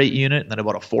another 8-unit. And then I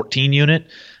bought a 14-unit.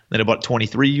 Then I bought a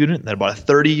 23-unit. And then I bought a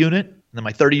 30-unit. And then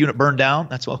my 30-unit burned down.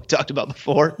 That's what we talked about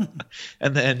before.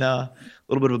 And then a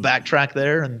little bit of a backtrack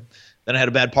there. And then I had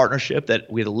a bad partnership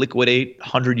that we had to liquidate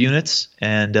 100 units.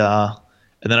 And then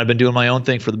I've been doing my own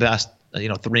thing for the past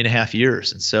 3.5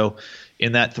 years. And so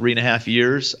in that 3.5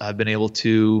 years, I've been able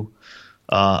to,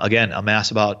 again, amass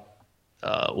about,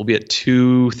 we'll be at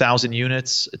 2,000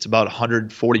 units. It's about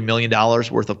 $140 million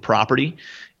worth of property,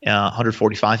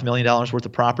 $145 million worth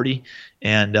of property.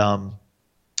 And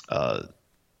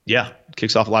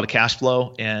kicks off a lot of cash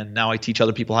flow. And now I teach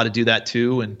other people how to do that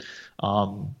too. And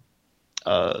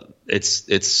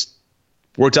it's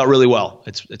worked out really well.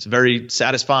 It's very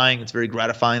satisfying. It's very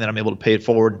gratifying that I'm able to pay it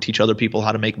forward and teach other people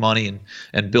how to make money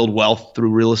and build wealth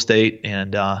through real estate.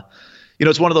 And,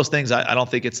 it's one of those things. I don't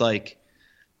think it's like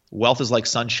wealth is like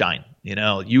sunshine.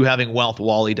 You having wealth,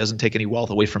 Wally, doesn't take any wealth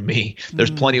away from me.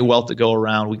 There's plenty of wealth to go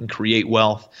around. We can create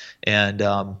wealth and,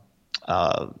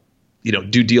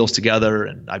 do deals together.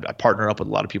 And I partner up with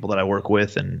a lot of people that I work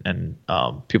with and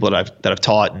people that I've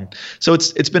taught. And so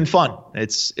it's been fun.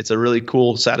 It's a really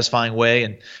cool, satisfying way.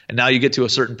 And now you get to a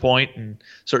certain point and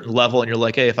certain level and you're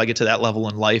like, hey, if I get to that level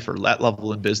in life or that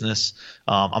level in business,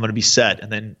 I'm going to be set.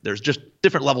 And then there's just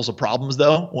different levels of problems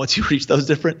though, once you reach those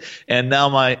different. And now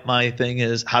my thing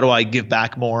is, how do I give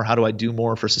back more? How do I do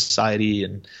more for society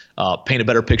and paint a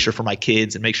better picture for my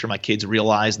kids and make sure my kids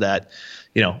realize that,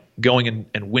 going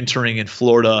and wintering in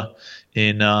Florida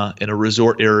in a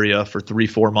resort area for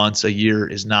 3-4 months a year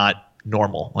is not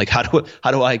normal. Like how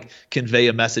do I convey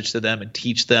a message to them and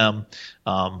teach them,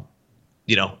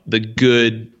 the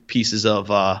good pieces of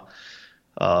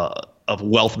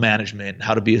wealth management,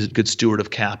 how to be a good steward of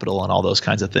capital and all those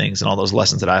kinds of things and all those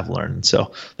lessons that I've learned. And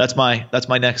so that's my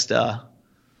next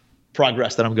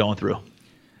progress that I'm going through.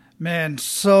 Man,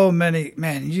 so many,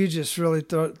 man, you just really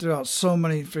threw out so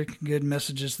many freaking good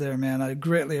messages there, man. I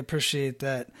greatly appreciate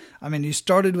that. I mean, you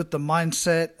started with the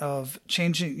mindset of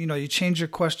changing, you change your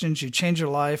questions, you change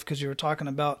your life, because you were talking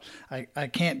about, I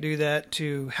can't do that,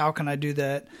 to how can I do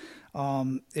that?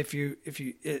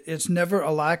 It's never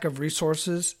a lack of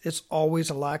resources. It's always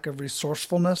a lack of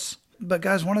resourcefulness. But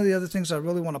guys, one of the other things I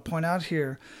really want to point out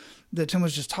here that Tim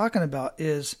was just talking about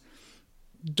is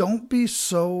don't be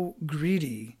so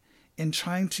greedy in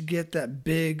trying to get that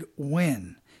big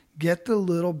win. Get the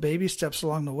little baby steps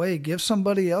along the way. Give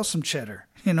somebody else some cheddar.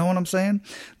 You know what I'm saying?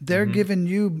 They're giving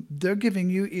you they're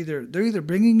either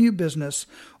bringing you business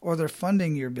or they're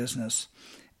funding your business,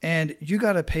 and you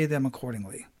got to pay them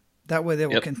accordingly. That way they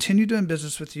will continue doing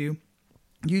business with you.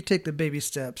 You take the baby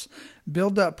steps,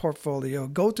 build that portfolio,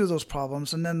 go through those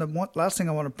problems. And then the last thing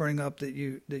I want to bring up that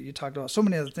you talked about, so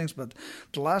many other things, but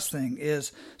the last thing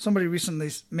is somebody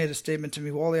recently made a statement to me,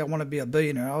 Wally, I want to be a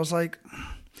billionaire. I was like,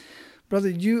 brother,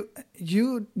 you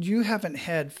haven't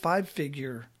had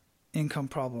 5-figure income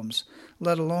problems,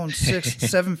 let alone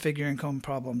 6-7-figure income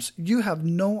problems. You have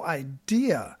no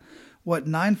idea what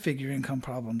 9-figure income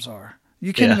problems are.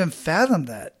 You can't even fathom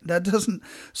that. That doesn't.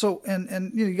 So,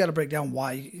 and you got to break down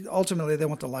why. Ultimately, they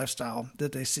want the lifestyle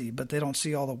that they see, but they don't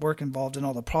see all the work involved and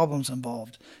all the problems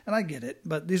involved. And I get it,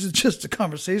 but these are just the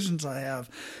conversations I have.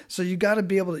 So you got to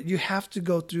be able to. You have to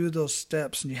go through those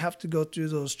steps, and you have to go through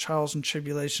those trials and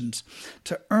tribulations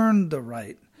to earn the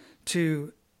right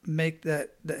to make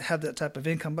that have that type of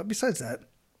income. But besides that,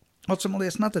 ultimately,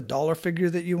 it's not the dollar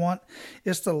figure that you want;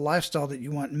 it's the lifestyle that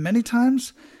you want. Many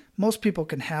times, most people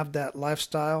can have that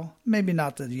lifestyle, maybe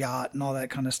not the yacht and all that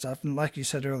kind of stuff. And like you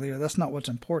said earlier, that's not what's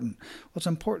important. What's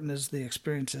important is the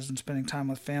experiences and spending time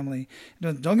with family.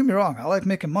 Don't get me wrong. I like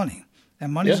making money,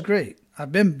 and money is great.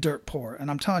 I've been dirt poor,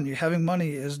 and I'm telling you, having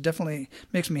money is definitely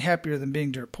makes me happier than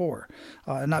being dirt poor,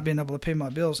 and not being able to pay my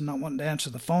bills and not wanting to answer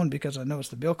the phone because I know it's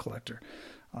the bill collector.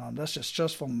 That's just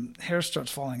stressful. Hair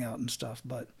starts falling out and stuff.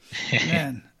 But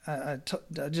man, I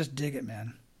just dig it,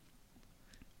 man.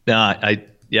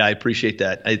 Yeah, I appreciate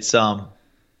that. It's I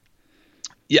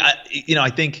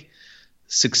think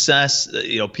success,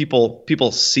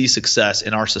 people see success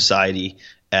in our society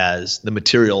as the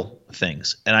material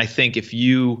things. And I think if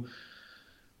you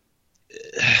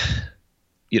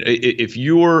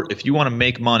want to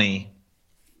make money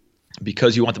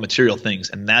because you want the material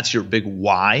things and that's your big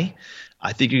why,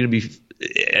 I think you're going to be,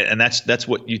 and that's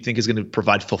what you think is going to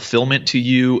provide fulfillment to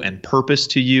you and purpose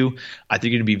to you. I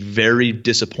think you're going to be very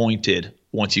disappointed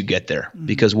once you get there,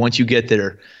 because once you get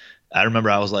there, I remember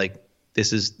I was like,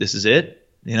 this is it,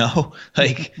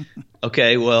 like,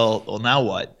 okay, well, now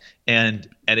what? And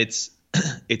it's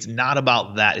not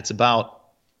about that. It's about,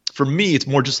 for me, it's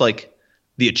more just like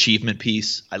the achievement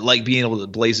piece. I like being able to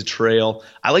blaze a trail.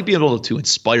 I like being able to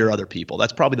inspire other people.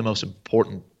 That's probably one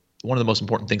of the most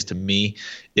important things to me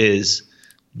is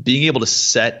being able to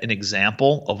set an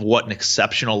example of what an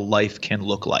exceptional life can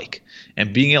look like,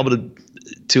 and being able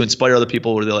to inspire other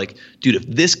people where they're like, dude, if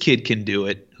this kid can do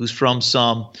it, who's from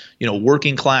some,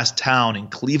 working class town in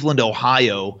Cleveland,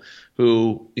 Ohio,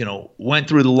 who, went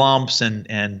through the lumps and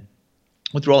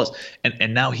went through all this,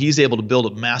 and now he's able to build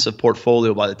a massive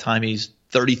portfolio by the time he's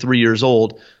 33 years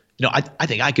old. I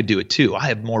think I could do it too. I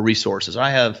have more resources. I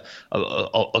have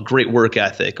a great work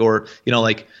ethic, or,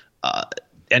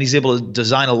 and he's able to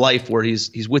design a life where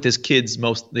he's with his kids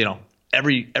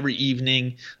every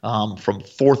evening, from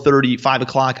 4:30, 5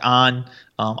 o'clock on.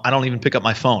 I don't even pick up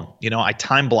my phone. I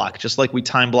time block, just like we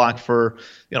time block for,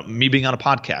 me being on a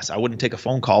podcast. I wouldn't take a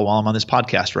phone call while I'm on this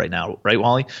podcast right now. Right,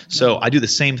 Wally? So I do the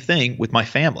same thing with my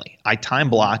family. I time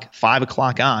block 5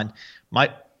 o'clock on.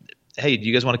 Hey, do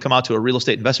you guys want to come out to a Real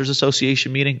Estate Investors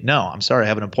Association meeting? No, I'm sorry. I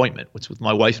have an appointment. It's with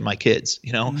my wife and my kids,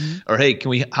 or, hey, can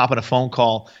we hop on a phone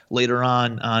call later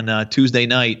on Tuesday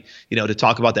night, to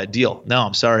talk about that deal? No,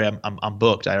 I'm sorry. I'm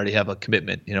booked. I already have a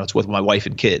commitment. It's with my wife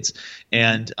and kids.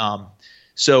 And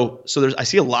so I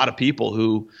see a lot of people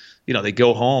who, they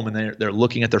go home and they're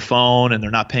looking at their phone and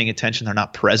they're not paying attention. They're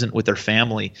not present with their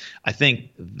family. I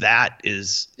think that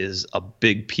is a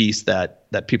big piece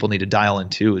that people need to dial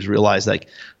into, is realize like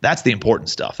that's the important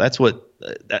stuff. That's what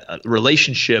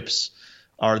relationships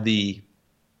are.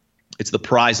 It's the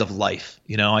prize of life.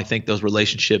 I think those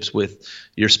relationships with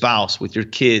your spouse, with your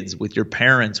kids, with your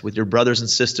parents, with your brothers and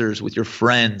sisters, with your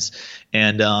friends.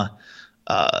 And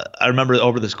I remember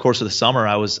over this course of the summer,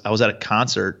 I was at a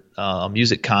concert, a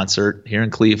music concert here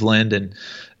in Cleveland, and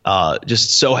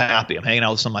just so happy. I'm hanging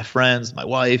out with some of my friends, my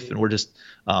wife, and we're just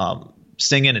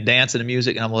singing and dancing to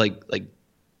music. And I'm like,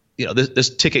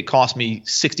 this ticket cost me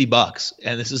 $60,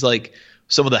 and this is like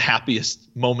some of the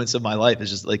happiest moments of my life is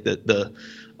just like the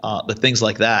things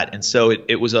like that. And so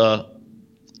it was a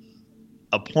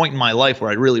point in my life where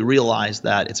I really realized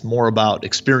that it's more about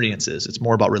experiences, it's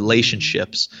more about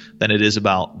relationships than it is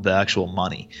about the actual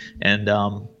money. And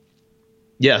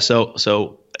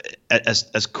so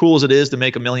as cool as it is to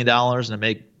make $1 million and to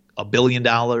make $1 billion,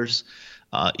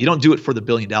 you don't do it for the $1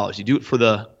 billion. You do it for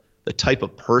the type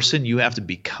of person you have to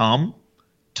become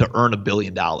to earn $1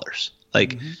 billion.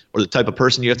 Or the type of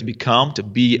person you have to become to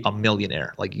be a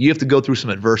millionaire. Like, you have to go through some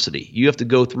adversity. You have to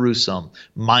go through some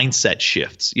mindset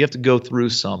shifts. You have to go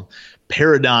through some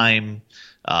paradigm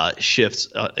shifts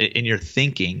in your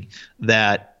thinking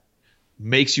that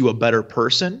makes you a better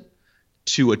person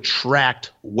to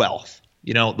attract wealth.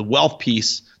 The wealth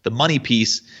piece, the money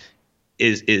piece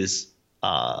is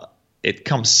it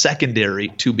comes secondary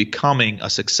to becoming a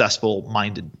successful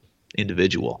minded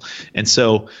individual. And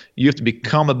so you have to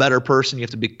become a better person. You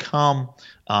have to become,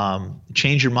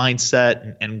 change your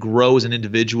mindset and grow as an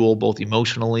individual, both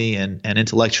emotionally and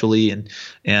intellectually.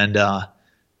 And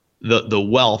the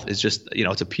wealth is just,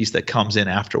 it's a piece that comes in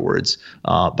afterwards,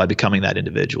 by becoming that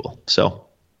individual. So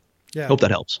yeah, hope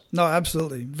that helps. No,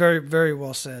 absolutely. Very, very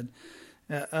well said.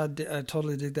 I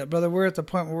totally dig that, brother. We're at the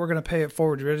point where we're going to pay it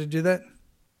forward. You ready to do that?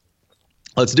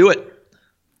 Let's do it.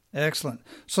 Excellent.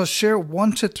 So share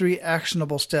 1 to 3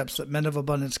 actionable steps that men of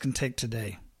abundance can take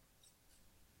today.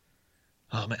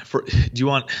 Oh man, do you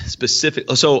want specific?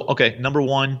 So, okay. Number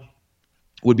 1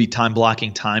 would be time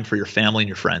blocking time for your family and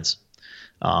your friends.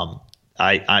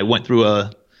 I went through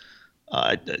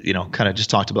kind of just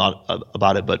talked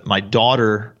about it, but my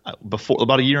daughter,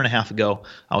 about a year and a half ago,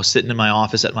 I was sitting in my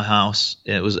office at my house.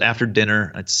 And it was after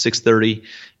dinner at 6:30,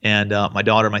 and my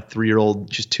daughter, my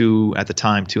 3-year-old, she's 2 at the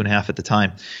time, 2.5 at the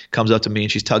time, comes up to me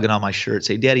and she's tugging on my shirt,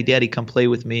 say, "Daddy, come play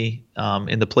with me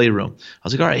in the playroom." I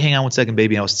was like, "All right, hang on one second,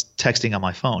 baby." I was texting on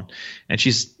my phone, and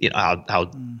she's,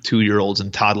 how 2-year-olds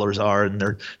and toddlers are, and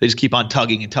they just keep on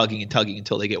tugging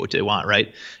until they get what they want,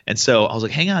 right? And so I was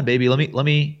like, "Hang on, baby, let me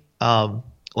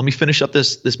finish up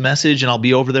this message, and I'll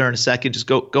be over there in a second. Just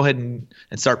go ahead and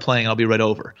start playing. I'll be right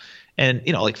over." And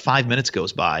like 5 minutes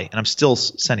goes by, and I'm still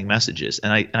sending messages.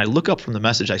 And I look up from the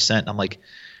message I sent, and I'm like,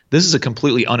 this is a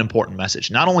completely unimportant message.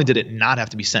 Not only did it not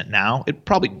have to be sent now, it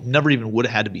probably never even would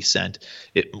have had to be sent.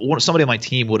 Somebody on my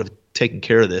team would have taken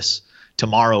care of this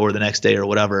tomorrow or the next day or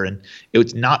whatever. And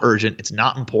it's not urgent. It's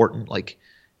not important.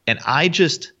 And I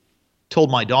just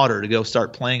told my daughter to go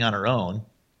start playing on her own.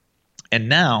 And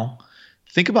now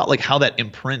think about how that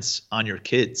imprints on your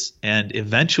kids. And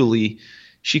eventually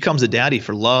she comes to daddy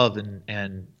for love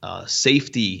and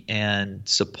safety and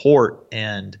support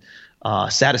and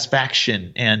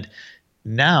satisfaction. And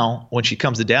now when she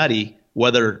comes to daddy,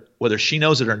 whether she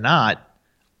knows it or not,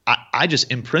 I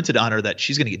just imprinted on her that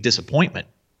she's going to get disappointment.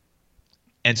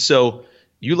 And so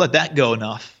you let that go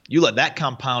enough, you let that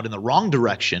compound in the wrong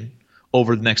direction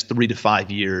over the next 3 to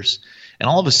 5 years. And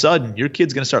all of a sudden, your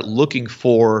kid's going to start looking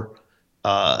for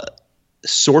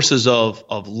sources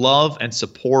of love and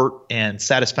support and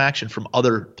satisfaction from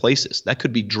other places. That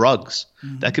could be drugs.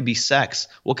 Mm-hmm. That could be sex.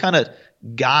 What kind of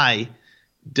guy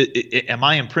am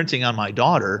I imprinting on my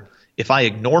daughter if I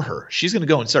ignore her? She's going to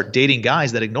go and start dating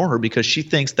guys that ignore her because she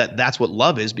thinks that that's what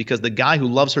love is, because the guy who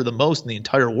loves her the most in the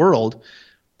entire world,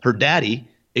 her daddy,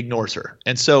 ignores her.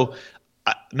 And so,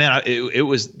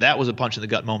 that was a punch in the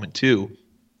gut moment too.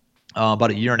 About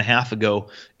a year and a half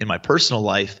ago in my personal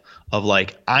life, of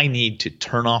I need to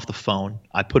turn off the phone.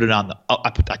 I put it on I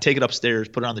take it upstairs,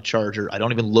 put it on the charger. I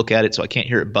don't even look at it, so I can't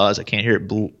hear it buzz. I can't hear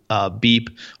it beep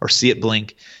or see it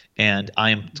blink. And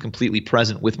I am completely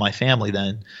present with my family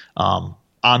then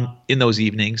in those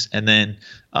evenings. And then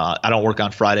I don't work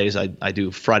on Fridays. I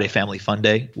do Friday Family Fun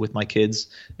Day with my kids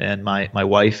and my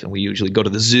wife, and we usually go to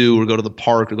the zoo or go to the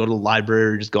park or go to the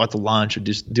library or just go out to lunch or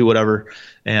just do whatever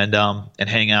and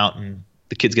hang out, and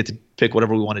the kids get to pick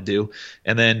whatever we want to do.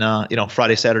 And then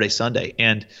Friday, Saturday, Sunday.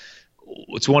 And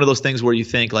it's one of those things where you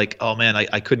think oh man,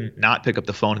 I couldn't not pick up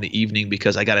the phone in the evening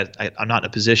because I'm not in a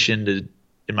position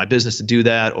in my business to do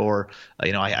that, or I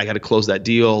got to close that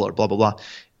deal or blah blah blah.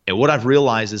 And what I've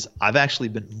realized is I've actually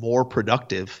been more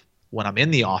productive when I'm in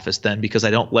the office then, because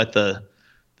I don't let the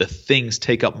things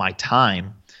take up my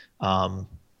time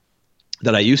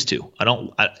that I used to.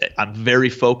 I'm very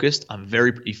focused. I'm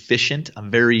very efficient. I'm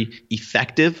very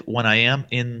effective when I am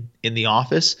in the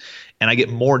office, and I get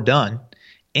more done.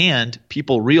 And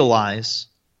people realize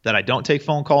that I don't take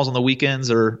phone calls on the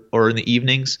weekends or in the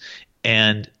evenings,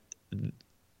 and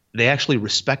they actually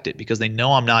respect it because they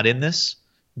know I'm not in this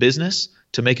business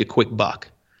to make a quick buck,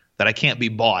 that I can't be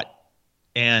bought,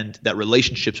 and that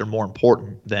relationships are more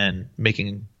important than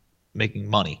making making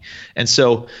money. And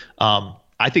so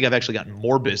I think I've actually gotten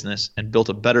more business and built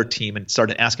a better team and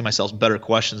started asking myself better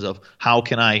questions of how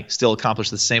can I still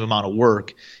accomplish the same amount of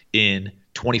work in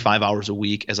 25 hours a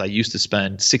week as I used to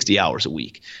spend 60 hours a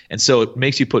week. And so it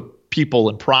makes you put people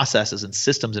and processes and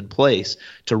systems in place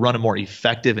to run a more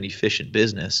effective and efficient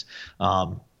business.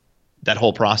 That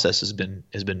whole process has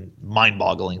been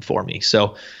mind-boggling for me.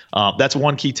 So that's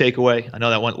one key takeaway. I know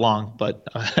that went long, but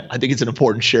I think it's an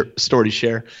important story to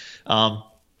share.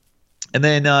 And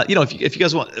then, if you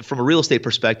guys want, from a real estate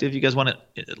perspective, you guys want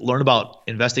to learn about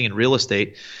investing in real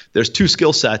estate, there's two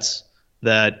skill sets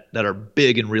that are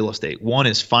big in real estate. One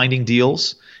is finding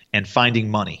deals and finding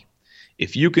money.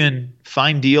 If you can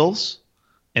find deals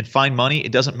and find money,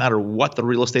 it doesn't matter what the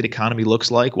real estate economy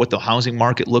looks like, what the housing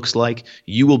market looks like,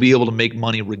 you will be able to make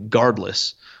money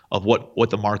regardless of what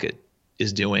the market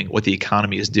is doing, what the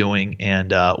economy is doing,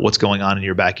 and what's going on in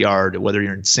your backyard, whether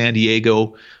you're in San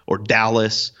Diego or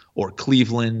Dallas or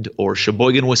Cleveland or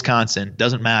Sheboygan, Wisconsin,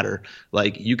 doesn't matter.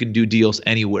 Like, you can do deals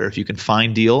anywhere if you can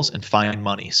find deals and find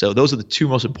money. So those are the two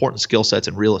most important skill sets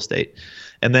in real estate.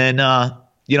 And then,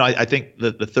 I think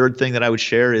the third thing that I would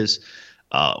share is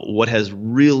what has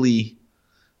really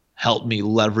helped me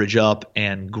leverage up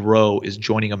and grow is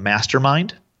joining a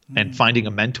mastermind and finding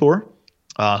a mentor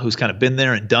who's kind of been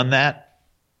there and done that.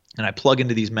 And I plug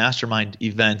into these mastermind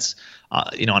events,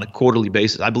 on a quarterly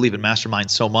basis. I believe in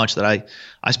masterminds so much that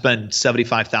I spend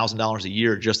 $75,000 a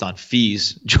year just on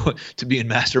fees to be in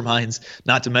masterminds,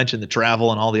 not to mention the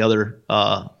travel and all the other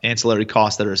ancillary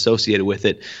costs that are associated with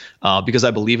it, because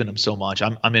I believe in them so much.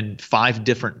 I'm in 5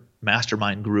 different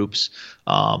mastermind groups,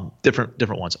 different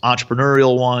ones,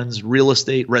 entrepreneurial ones, real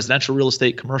estate, residential real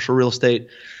estate, commercial real estate,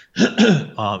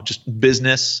 just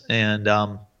business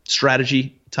and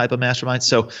strategy type of masterminds.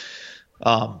 So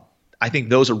I think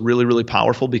those are really, really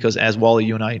powerful because, as Wally,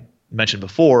 you and I mentioned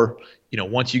before,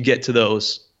 once you get to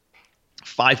those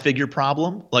 5-figure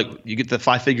problem, like you get to the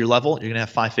 5-figure level, you're going to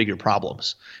have 5-figure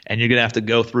problems. And you're going to have to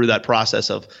go through that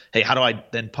process of, hey, how do I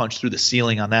then punch through the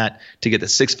ceiling on that to get the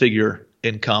 6-figure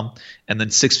income, and then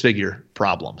 6-figure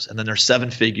problems. And then there's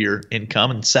 7-figure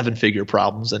income and 7-figure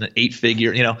problems and an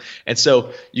 8-figure, and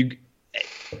so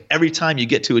every time you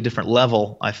get to a different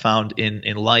level, I found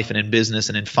in life and in business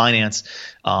and in finance,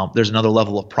 there's another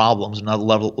level of problems, another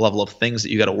level of things that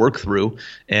you got to work through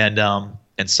and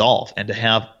solve. And to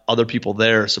have other people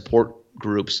there, support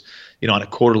groups, on a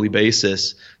quarterly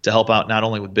basis to help out not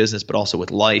only with business but also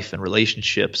with life and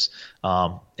relationships,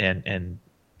 and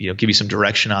give you some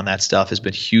direction on that stuff has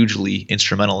been hugely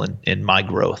instrumental in my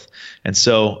growth. And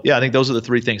so, I think those are the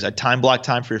 3 things. I'd block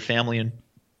time for your family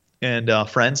and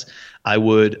friends. I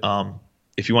would,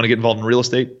 if you want to get involved in real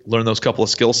estate, learn those couple of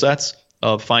skill sets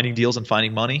of finding deals and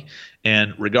finding money.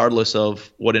 And regardless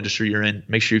of what industry you're in,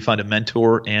 make sure you find a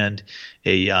mentor and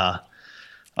a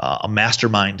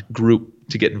mastermind group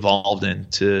to get involved in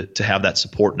to have that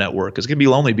support network. Because it can be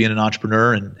lonely being an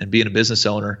entrepreneur and being a business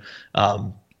owner.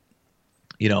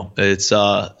 It's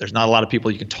there's not a lot of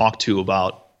people you can talk to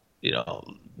about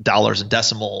dollars and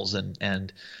decimals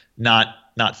and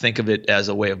not think of it as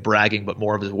a way of bragging, but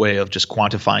more of a way of just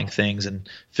quantifying things and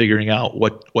figuring out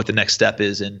what the next step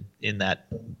is in that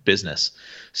business.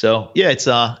 So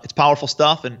it's powerful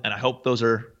stuff, and I hope those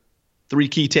are 3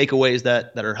 key takeaways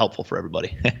that are helpful for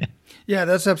everybody. Yeah,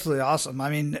 that's absolutely awesome. I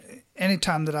mean,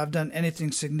 anytime that I've done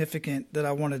anything significant that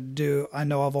I wanted to do, I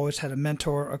know I've always had a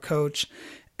mentor, a coach,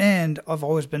 and I've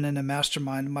always been in a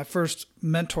mastermind. My first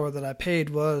mentor that I paid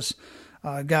was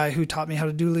a guy who taught me how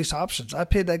to do lease options. I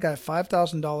paid that guy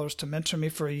 $5,000 to mentor me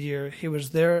for a year. He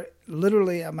was there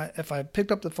literally if I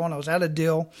picked up the phone, I was at a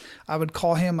deal, I would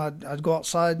call him, I'd go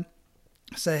outside,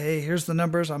 say, hey, here's the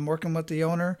numbers. I'm working with the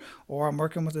owner, or I'm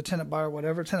working with the tenant buyer,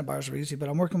 whatever. Tenant buyers are easy, but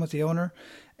I'm working with the owner.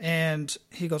 And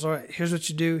he goes, all right, here's what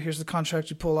you do. Here's the contract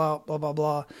you pull out, blah, blah,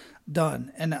 blah,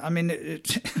 done. And I mean,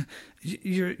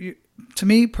 to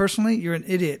me personally, you're an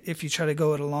idiot if you try to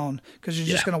go it alone, because you're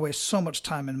just going to waste so much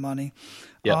time and money.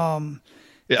 Yeah.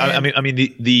 I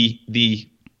mean, the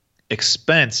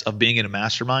expense of being in a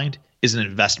mastermind is an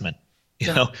investment.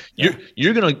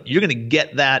 You're gonna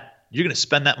get that. You're gonna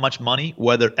spend that much money,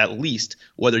 whether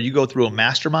you go through a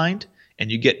mastermind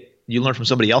and you learn from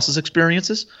somebody else's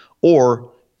experiences,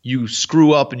 or you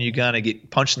screw up and you kind of get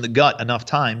punched in the gut enough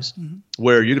times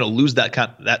where you're going to lose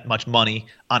that much money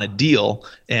on a deal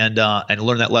and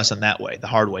learn that lesson that way, the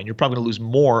hard way. And you're probably going to lose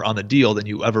more on the deal than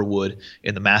you ever would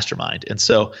in the mastermind. And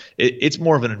so it's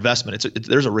more of an investment.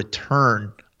 There's a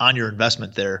return on your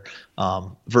investment there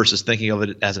versus thinking of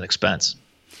it as an expense.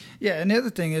 Yeah, and the other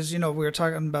thing is, we were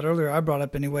talking about earlier, I brought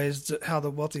up anyways, how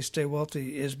the wealthy stay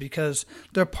wealthy is because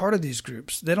they're part of these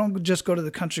groups. They don't just go to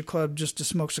the country club just to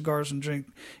smoke cigars and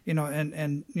drink,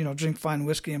 and drink fine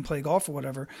whiskey and play golf or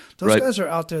whatever. Those guys are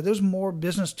out there. There's more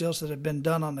business deals that have been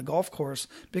done on the golf course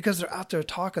because they're out there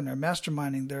talking, they're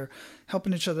masterminding, they're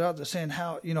helping each other out. They're saying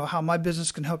how my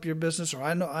business can help your business, or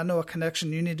I know a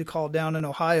connection you need to call down in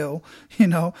Ohio,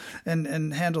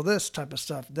 and handle this type of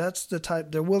stuff. That's the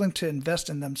type they're willing to invest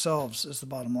in themselves. Is the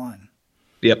bottom line.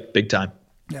 Yep, big time.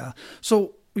 Yeah.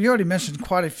 So you already mentioned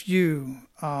quite a few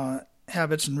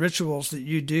habits and rituals that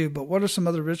you do, but what are some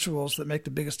other rituals that make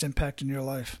the biggest impact in your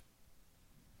life?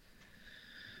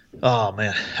 Oh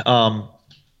man,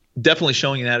 definitely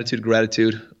showing an attitude of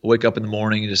gratitude. Wake up in the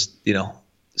morning and just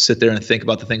sit there and think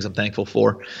about the things I'm thankful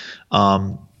for.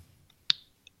 Time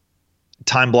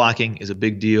blocking is a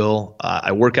big deal.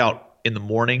 I work out in the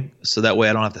morning, so that way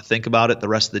I don't have to think about it the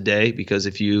rest of the day, because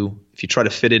if you try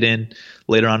to fit it in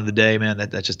later on in the day, man,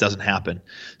 that just doesn't happen.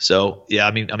 So yeah,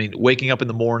 I mean waking up in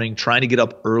the morning, trying to get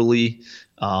up early,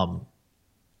 and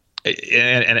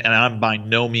I'm by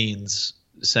no means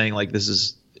saying like this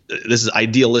is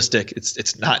idealistic.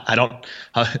 It's not. I don't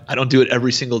do it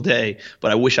every single day, but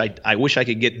I wish I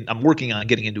could get. I'm working on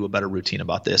getting into a better routine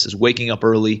about this. Is waking up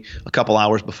early, a couple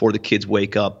hours before the kids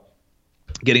wake up,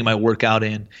 getting my workout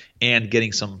in, and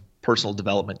getting some personal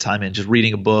development time in, just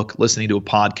reading a book, listening to a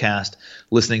podcast,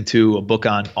 listening to a book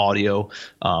on audio,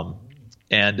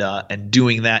 and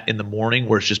doing that in the morning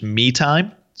where it's just me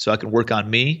time, so I can work on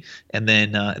me. And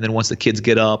then once the kids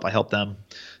get up, I help them,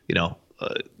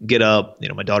 get up.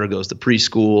 My daughter goes to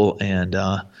preschool, and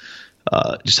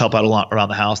just help out a lot around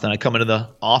the house. Then I come into the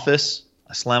office.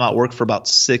 I slam out work for about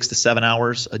 6 to 7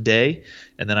 hours a day,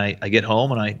 and then I get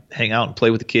home and I hang out and play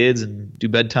with the kids and do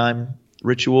bedtime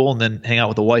ritual, and then hang out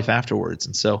with the wife afterwards.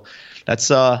 And so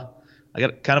that's I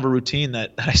got kind of a routine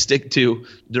that I stick to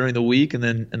during the week, and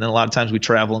then a lot of times we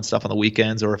travel and stuff on the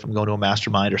weekends, or if I'm going to a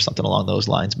mastermind or something along those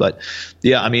lines. But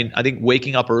yeah, I think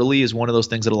waking up early is one of those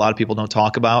things that a lot of people don't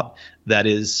talk about. That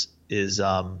is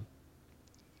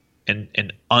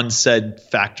an unsaid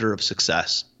factor of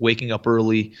success. Waking up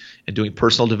early and doing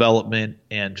personal development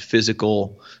and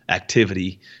physical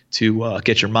activity to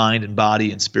get your mind and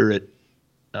body and spirit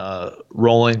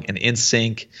rolling and in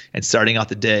sync, and starting out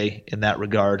the day in that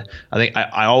regard. I think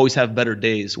I always have better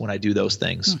days when I do those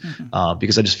things,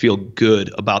 because I just feel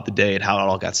good about the day and how it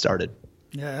all got started.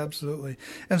 Yeah, absolutely.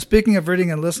 And speaking of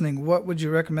reading and listening, what would you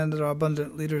recommend that our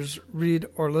abundant leaders read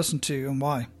or listen to, and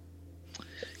why?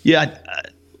 Yeah,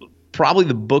 probably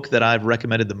the book that I've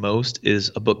recommended the most is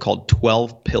a book called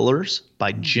 12 Pillars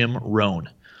by Jim Rohn,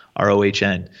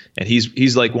 R-O-H-N. And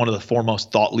he's like one of the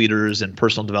foremost thought leaders and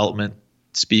personal development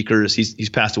speakers. He's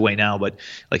passed away now, but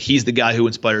like he's the guy who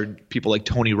inspired people like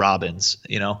Tony Robbins,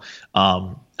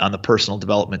 on the personal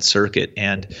development circuit.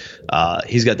 And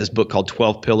he's got this book called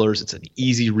 12 Pillars. It's an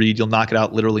easy read. You'll knock it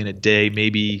out literally in a day,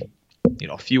 maybe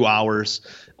a few hours.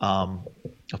 I'll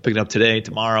pick it up today,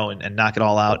 tomorrow, and knock it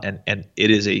all out. And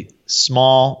it is a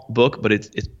small book, but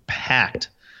it's packed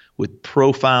with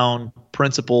profound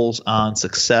principles on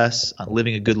success, on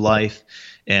living a good life.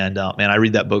 And man, I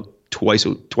read that book twice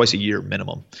a year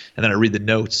minimum, and then I read the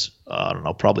notes. I don't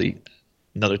know, probably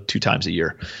another 2 times a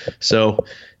year. So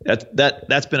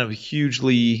that's been a huge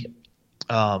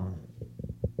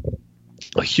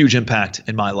impact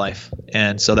in my life,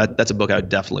 and so that's a book I would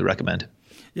definitely recommend.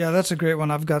 Yeah, that's a great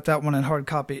one. I've got that one in hard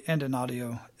copy and in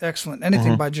audio. Excellent.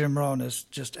 Anything by Jim Rohn is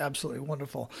just absolutely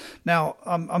wonderful. Now,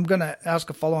 I'm going to ask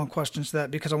a follow-on question to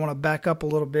that, because I want to back up a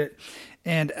little bit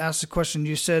and ask the question.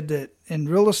 You said that in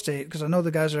real estate, because I know the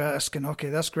guys are asking, okay,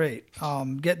 that's great.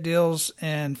 Get deals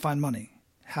and find money.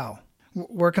 How?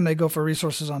 Where can they go for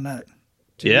resources on that?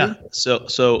 Yeah.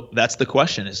 So that's the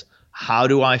question, is how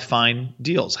do I find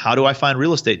deals? How do I find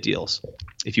real estate deals?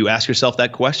 If you ask yourself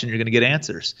that question, you're going to get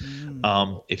answers.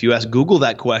 If you ask Google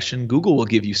that question, Google will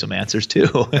give you some answers too.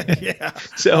 Yeah,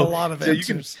 so a lot of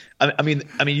answers.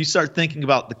 You start thinking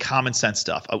about the common sense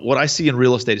stuff. What I see in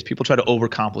real estate is people try to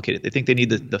overcomplicate it. They think they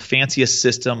need the fanciest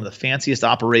system, the fanciest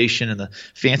operation, and the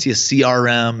fanciest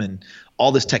CRM, and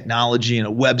all this technology and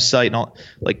a website and all.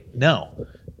 Like, no.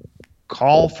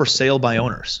 Call for sale by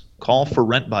owners. Call for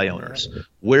rent by owners.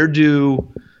 Where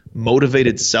do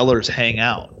motivated sellers hang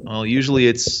out? Well, usually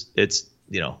it's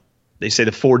they say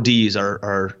the 4 Ds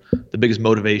are the biggest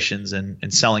motivations in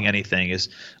selling anything, is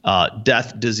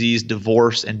death, disease,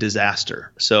 divorce, and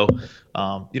disaster. So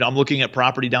I'm looking at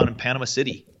property down in Panama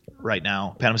City right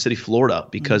now, Panama City, Florida,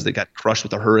 because they got crushed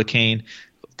with a hurricane.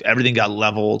 everything got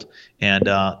leveled, and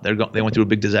they went through a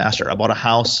big disaster. I bought a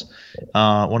house.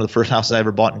 One of the first houses I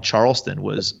ever bought in Charleston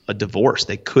was a divorce.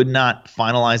 They could not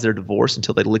finalize their divorce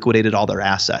until they liquidated all their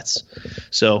assets.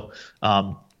 So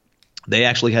they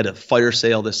actually had to fire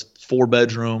sale this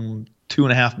 4-bedroom,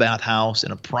 2.5-bath house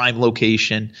in a prime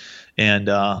location, and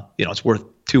it's worth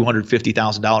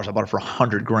 $250,000. I bought it for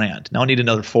 $100,000. Now I need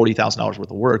another $40,000 worth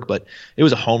of work, but it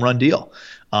was a home run deal.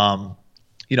 A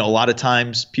lot of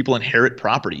times people inherit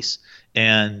properties,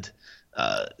 and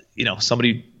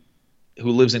somebody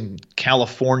who lives in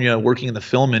California working in the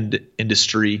film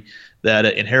industry that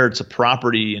inherits a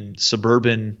property in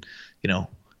suburban,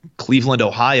 Cleveland,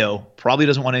 Ohio, probably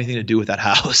doesn't want anything to do with that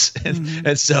house.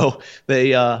 And so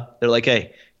they're like,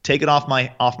 hey, take it off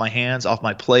my hands, off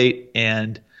my plate.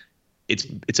 And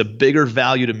it's a bigger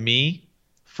value to me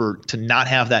to not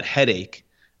have that headache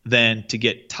than to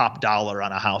get top dollar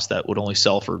on a house that would only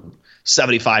sell for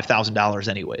 $75,000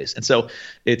 anyways. And so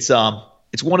it's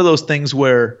one of those things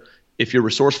where if you're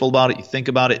resourceful about it, you think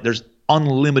about it, there's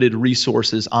unlimited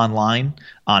resources online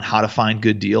on how to find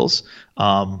good deals.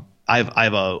 I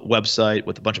have a website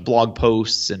with a bunch of blog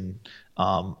posts and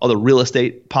other real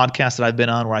estate podcasts that I've been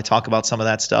on where I talk about some of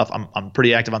that stuff. I'm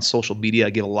pretty active on social media. I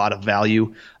give a lot of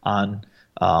value on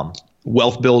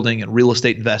wealth building and real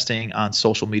estate investing on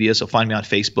social media. So find me on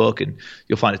Facebook and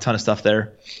you'll find a ton of stuff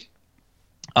there.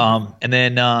 And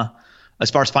then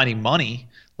as far as finding money,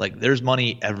 like there's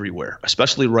money everywhere,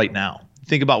 especially right now.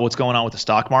 Think about what's going on with the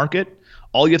stock market.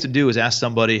 All you have to do is ask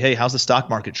somebody, hey, how's the stock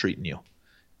market treating you?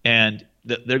 And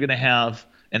they're going to have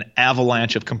an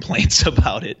avalanche of complaints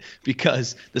about it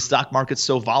because the stock market's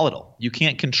so volatile. You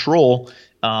can't control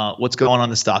what's going on in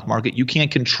the stock market. You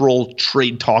can't control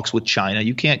trade talks with China.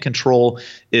 You can't control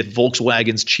if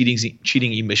Volkswagen's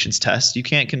cheating emissions tests. You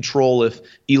can't control if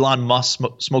Elon Musk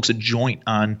smokes a joint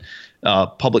on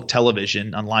public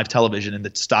television, on live television, and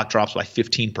the stock drops by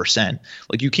 15%.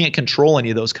 Like you can't control any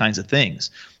of those kinds of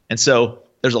things. And so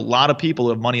there's a lot of people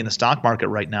who have money in the stock market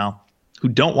right now who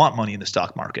don't want money in the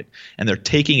stock market, and they're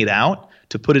taking it out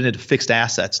to put it into fixed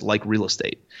assets like real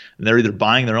estate. And they're either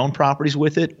buying their own properties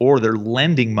with it or they're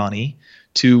lending money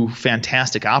to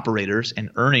fantastic operators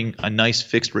and earning a nice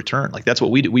fixed return. Like that's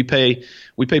what we do. We pay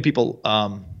people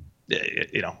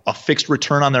a fixed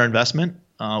return on their investment.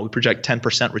 We project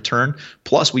 10% return,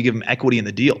 plus we give them equity in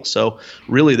the deal. So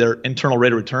really their internal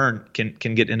rate of return can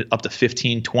get up to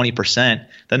 15, 20%.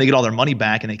 Then they get all their money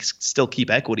back and they still keep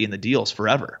equity in the deals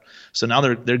forever. So now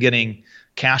they're getting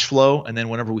cash flow, and then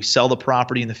whenever we sell the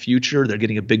property in the future, they're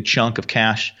getting a big chunk of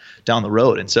cash down the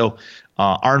road. And so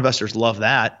our investors love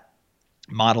that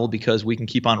model because we can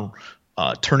keep on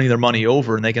turning their money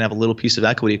over, and they can have a little piece of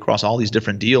equity across all these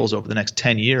different deals over the next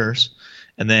 10 years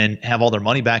and then have all their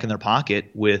money back in their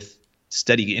pocket with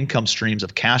steady income streams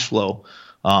of cash flow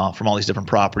from all these different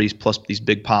properties, plus these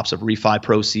big pops of refi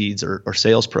proceeds or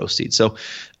sales proceeds. So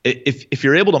if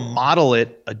you're able to model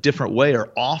it a different way or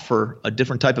offer a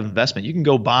different type of investment, you can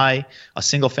go buy a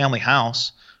single family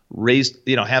house,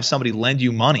 have somebody lend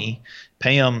you money,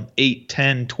 pay them 8,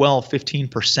 10, 12,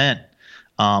 15%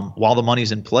 while the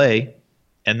money's in play.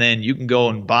 And then you can go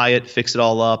and buy it, fix it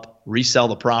all up, resell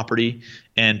the property,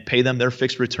 and pay them their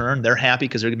fixed return. They're happy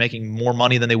because they're making more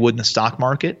money than they would in the stock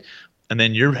market. And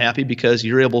then you're happy because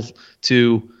you're able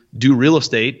to do real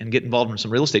estate and get involved in some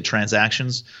real estate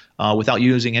transactions without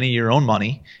using any of your own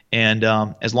money. And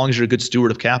as long as you're a good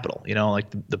steward of capital, like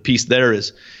the piece there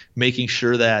is making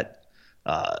sure that,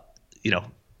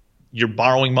 you're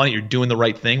borrowing money, you're doing the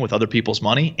right thing with other people's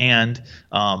money. And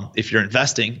if you're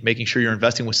investing, making sure you're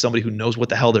investing with somebody who knows what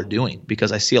the hell they're doing.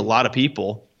 Because I see a lot of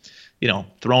people,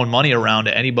 throwing money around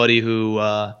to anybody who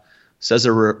says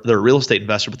they're a real estate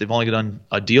investor, but they've only done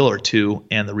a deal or two.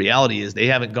 And the reality is they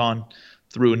haven't gone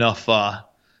through enough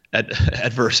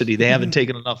adversity. They haven't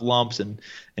taken enough lumps and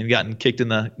gotten kicked in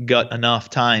the gut enough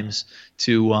times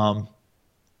to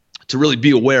really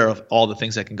be aware of all the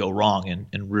things that can go wrong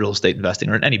in real estate investing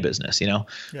or in any business.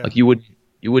 Like you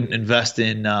wouldn't invest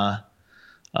in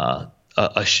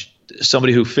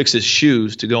somebody who fixes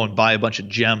shoes to go and buy a bunch of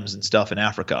gems and stuff in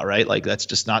Africa, right? Like that's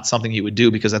just not something you would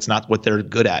do because that's not what they're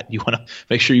good at. You want to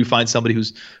make sure you find somebody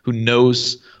who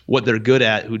knows what they're good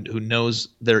at, who knows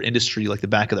their industry like the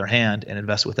back of their hand, and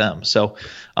invest with them. So,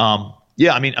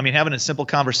 having a simple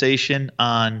conversation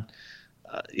on,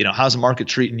 how's the market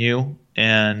treating you?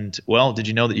 And did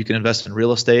you know that you can invest in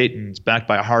real estate and it's backed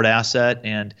by a hard asset?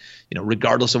 And,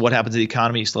 regardless of what happens to the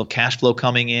economy, you still have cash flow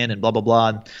coming in and blah, blah, blah.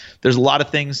 And there's a lot of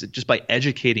things that just by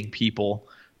educating people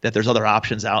that there's other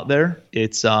options out there,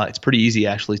 it's pretty easy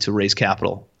actually to raise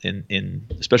capital in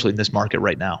especially in this market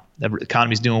right now. The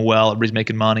economy's doing well, everybody's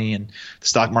making money, and the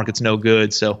stock market's no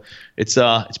good. So it's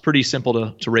pretty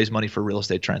simple to raise money for real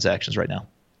estate transactions right now.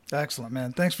 Excellent,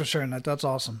 man. Thanks for sharing that. That's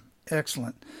awesome.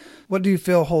 Excellent. What do you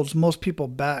feel holds most people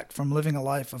back from living a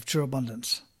life of true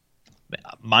abundance?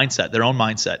 Mindset, their own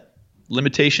mindset,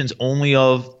 limitations only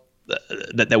of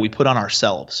that we put on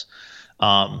ourselves.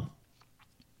 I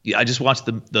just watched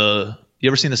you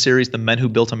ever seen the series, The Men Who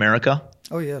Built America?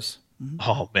 Oh, yes. Mm-hmm.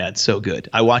 Oh man, so good.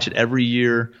 I watch it every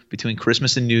year between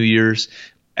Christmas and New Year's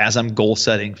as I'm goal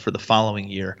setting for the following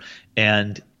year.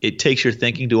 And it takes your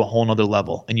thinking to a whole nother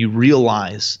level. And you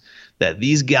realize that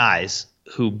these guys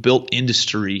who built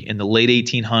industry in the late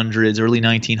 1800s, early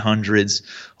 1900s,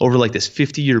 over like this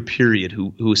 50-year period,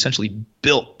 who essentially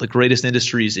built the greatest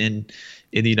industries in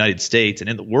the United States and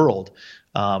in the world,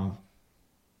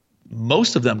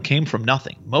 most of them came from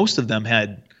nothing. Most of them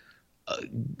had,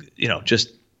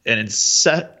 just an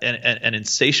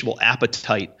insatiable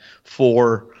appetite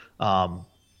for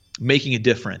making a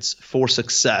difference, for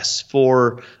success,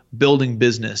 for building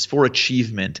business, for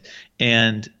achievement.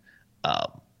 And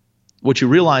what you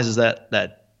realize is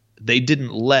that they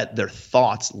didn't let their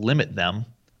thoughts limit them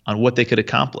on what they could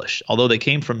accomplish. Although they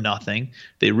came from nothing,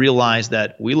 they realized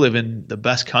that we live in the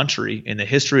best country in the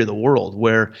history of the world,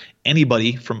 where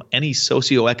anybody from any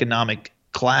socioeconomic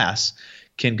class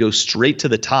can go straight to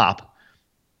the top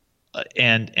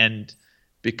and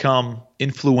become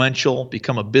influential,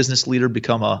 become a business leader,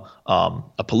 become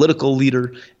a political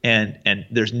leader, and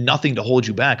there's nothing to hold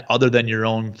you back other than your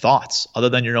own thoughts, other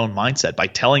than your own mindset. By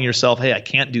telling yourself, hey, I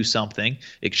can't do something,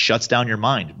 it shuts down your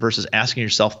mind, versus asking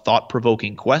yourself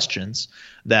thought-provoking questions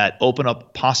that open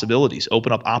up possibilities,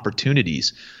 open up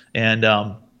opportunities, and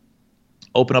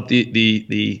open up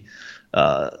the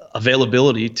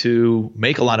availability to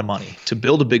make a lot of money, to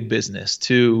build a big business,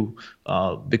 to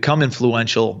become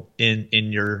influential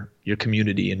in your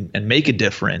community and make a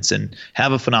difference and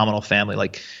have a phenomenal family.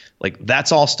 Like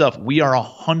that's all stuff. We are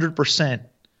 100%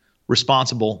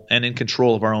 responsible and in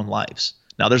control of our own lives.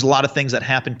 Now, there's a lot of things that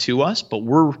happen to us, but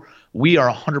we are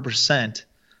 100%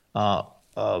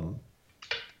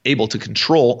 able to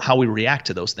control how we react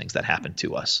to those things that happen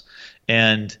to us.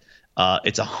 And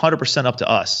it's 100% up to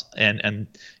us. And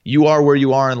you are where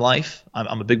you are in life.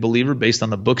 I'm a big believer, based on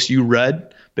the books you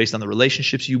read, based on the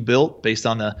relationships you built, based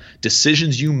on the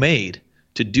decisions you made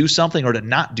to do something or to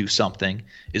not do something,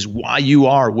 is why you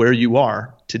are where you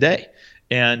are today.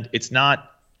 And it's not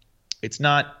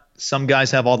some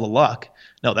guys have all the luck.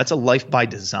 No, that's a life by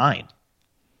design.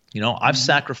 I've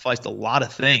sacrificed a lot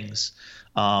of things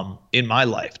in my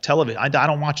life. Television. I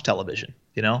don't watch television.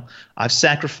 I've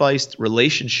sacrificed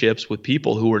relationships with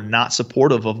people who were not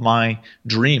supportive of my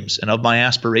dreams and of my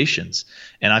aspirations.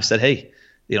 And I've said, hey,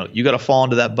 you got to fall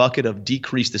into that bucket of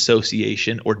decreased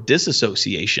association or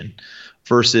disassociation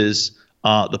versus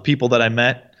the people that I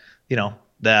met,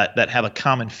 that have a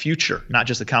common future, not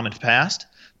just a common past.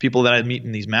 People that I meet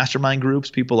in these mastermind groups,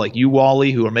 people like you,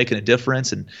 Wally, who are making a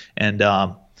difference and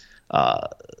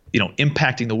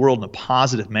impacting the world in a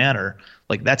positive manner.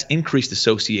 Like, that's increased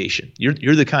association.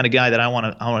 You're the kind of guy that I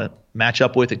want to match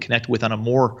up with and connect with on a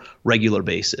more regular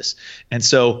basis. And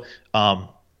so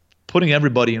putting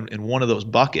everybody in one of those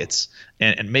buckets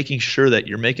and making sure that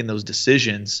you're making those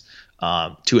decisions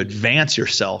to advance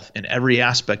yourself in every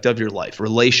aspect of your life,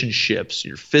 relationships,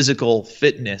 your physical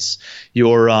fitness,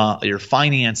 your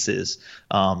finances,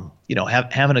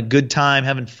 having a good time,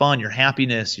 having fun, your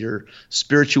happiness, your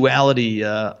spirituality,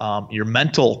 your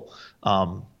mental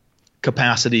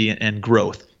capacity and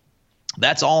growth.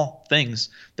 That's all things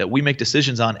that we make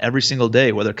decisions on every single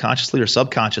day, whether consciously or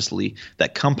subconsciously,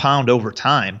 that compound over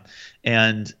time,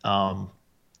 and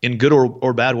in good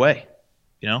or bad way.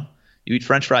 You eat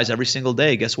French fries every single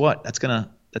day. Guess what? That's gonna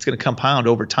compound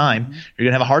over time. Mm-hmm. You're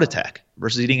gonna have a heart attack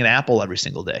versus eating an apple every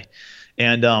single day.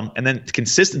 And then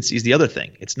consistency is the other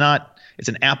thing. It's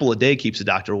an apple a day keeps the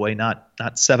doctor away, not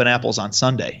 7 apples on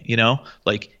Sunday.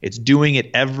 Like, it's doing it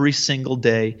every single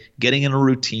day, getting in a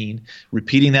routine,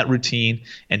 repeating that routine,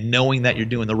 and knowing that you're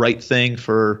doing the right thing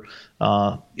for,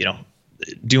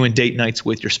 doing date nights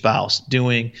with your spouse,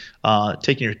 doing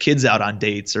taking your kids out on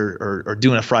dates, or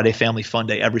doing a Friday family fun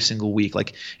day every single week.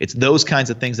 Like, it's those kinds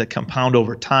of things that compound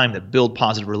over time, that build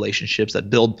positive relationships, that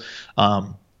build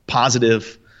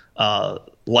positive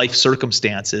life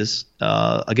circumstances,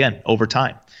 again, over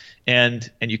time. And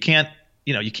you can't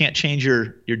change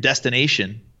your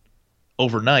destination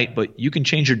overnight, but you can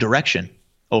change your direction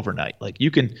overnight. Like,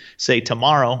 you can say,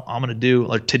 tomorrow I'm going to do,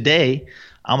 or today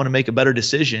I'm going to make a better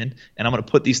decision, and I'm going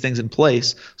to put these things in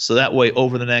place so that way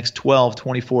over the next 12,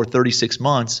 24, 36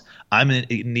 months, I'm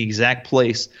in the exact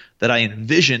place that I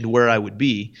envisioned where I would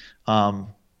be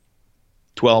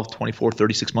 12, 24,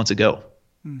 36 months ago.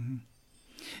 Mm-hmm.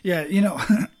 Yeah,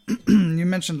 you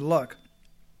mentioned luck.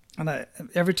 And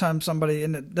every time somebody,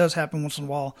 and it does happen once in a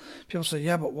while, people say,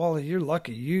 yeah, but Wally, you're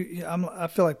lucky. I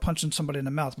feel like punching somebody in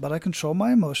the mouth, but I control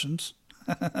my emotions.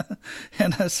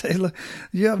 And I say, look,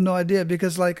 you have no idea,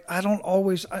 because like I don't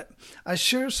always, I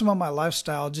share some of my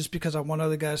lifestyle just because I want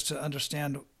other guys to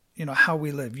understand, how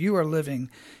we live. You are living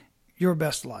your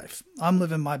best life. I'm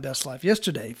living my best life.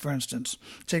 Yesterday, for instance,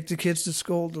 take the kids to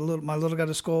school, my little guy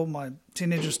to school, my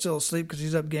teenager's still asleep because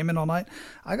he's up gaming all night.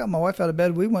 I got my wife out of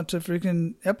bed. We went to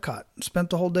freaking Epcot, spent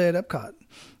the whole day at Epcot.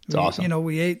 It's awesome.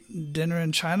 We ate dinner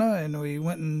in China, and we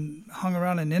went and hung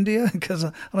around in India, because I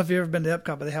don't know if you've ever been to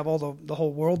Epcot, but they have all the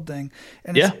whole world thing.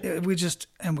 And yeah.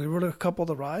 We rode a couple of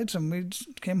the rides, and we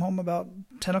just came home about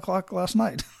 10 o'clock last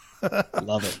night.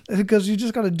 Love it. Because you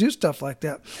just got to do stuff like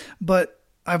that. But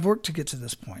I've worked to get to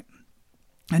this point,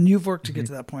 and you've worked to get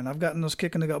to that point. I've gotten those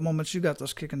kick in the gut moments. You got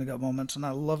those kick in the gut moments, and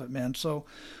I love it, man. So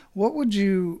what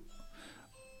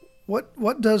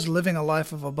does living a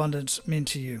life of abundance mean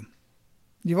to you?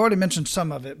 You've already mentioned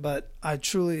some of it, but I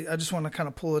just want to kind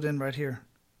of pull it in right here.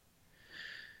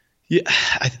 Yeah.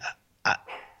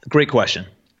 Great question.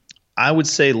 I would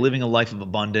say living a life of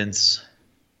abundance,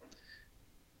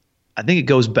 I think it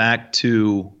goes back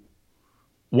to,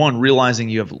 one, realizing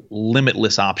you have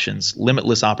limitless options,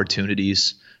 limitless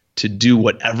opportunities to do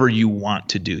whatever you want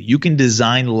to do. You can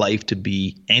design life to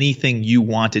be anything you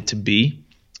want it to be.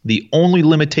 The only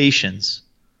limitations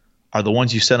are the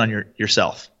ones you set on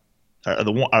yourself.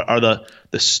 Are the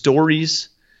stories,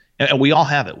 and we all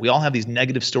have it. We all have these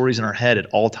negative stories in our head at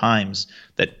all times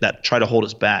that try to hold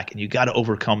us back, and you got to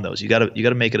overcome those. You got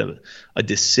to make it a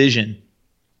decision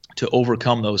to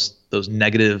overcome those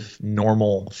negative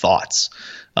normal thoughts.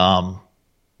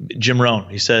 Jim Rohn,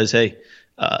 he says, hey,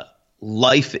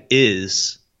 life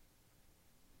is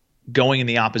going in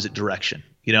the opposite direction.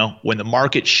 When the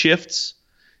market shifts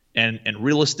and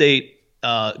real estate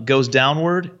goes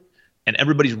downward and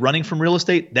everybody's running from real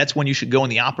estate, that's when you should go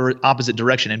in the opposite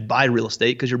direction and buy real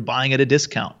estate, because you're buying at a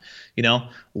discount.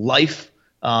 Life,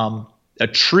 a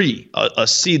tree, a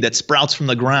seed that sprouts from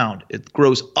the ground, it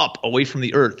grows up away from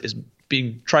the earth, is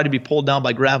being tried to be pulled down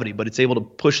by gravity, but it's able to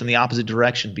push in the opposite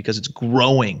direction because it's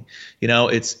growing.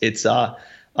 It's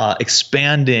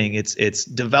expanding, it's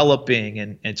developing,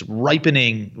 and it's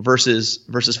ripening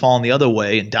versus falling the other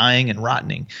way and dying and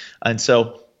rotting. And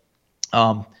so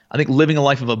I think living a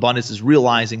life of abundance is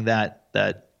realizing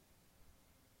that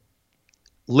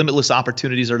limitless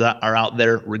opportunities are out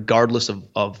there, regardless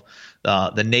of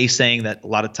the naysaying that a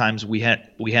lot of times we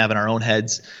have in our own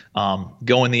heads.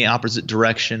 Go in the opposite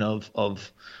direction of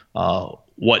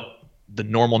what the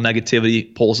normal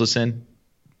negativity pulls us in,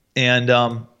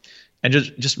 and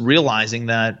just realizing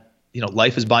that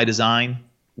life is by design.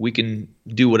 We can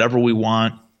do whatever we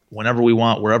want, whenever we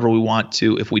want, wherever we want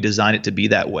to, if we design it to be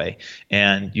that way.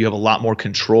 And you have a lot more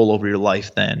control over your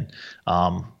life than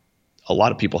a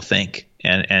lot of people think.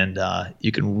 And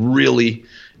you can really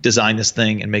design this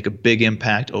thing and make a big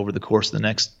impact over the course of the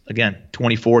next, again,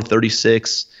 24,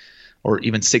 36, or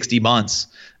even 60 months.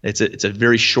 It's a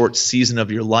very short season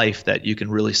of your life that you can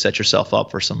really set yourself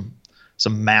up for some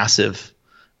massive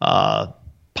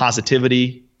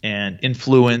positivity and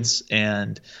influence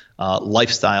and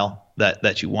lifestyle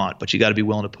that you want. But you got to be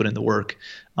willing to put in the work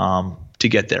to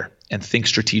get there and think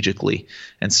strategically.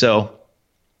 And so,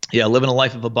 yeah, living a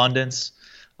life of abundance.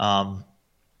 And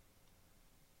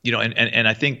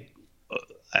I think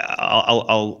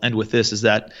I'll end with this, is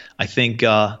that I think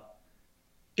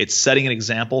it's setting an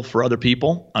example for other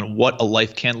people on what a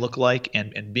life can look like,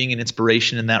 and being an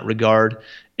inspiration in that regard,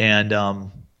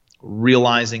 and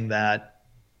realizing that,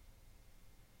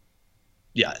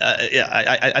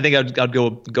 I think I'd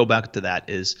go back to that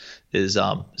is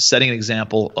setting an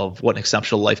example of what an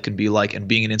exceptional life can be like, and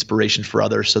being an inspiration for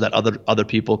others, so that other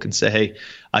people can say, hey,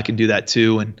 I can do that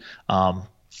too, and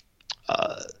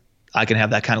I can have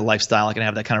that kind of lifestyle, I can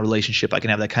have that kind of relationship, I can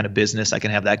have that kind of business, I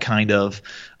can have that kind of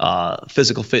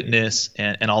physical fitness,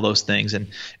 and all those things. And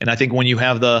I think when you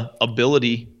have the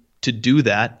ability to do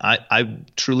that, I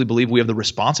truly believe we have the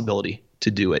responsibility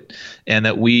to do it, and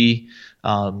that we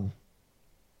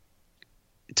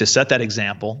to set that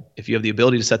example. If you have the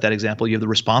ability to set that example, you have the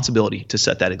responsibility to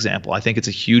set that example. I think it's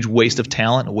a huge waste of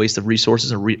talent, a waste of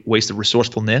resources, a waste of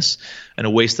resourcefulness, and a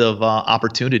waste of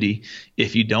opportunity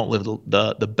if you don't live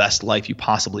the best life you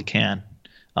possibly can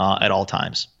at all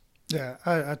times. Yeah,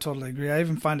 I totally agree. I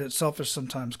even find it selfish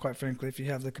sometimes, quite frankly, if you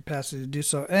have the capacity to do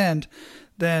so. And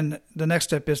then the next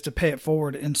step is to pay it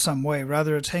forward in some way.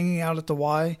 Rather it's hanging out at the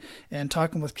Y and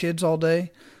talking with kids all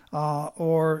day,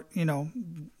 or,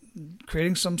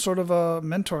 creating some sort of a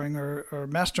mentoring or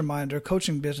mastermind or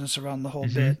coaching business around the whole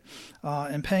bit,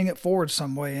 and paying it forward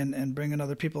some way and bringing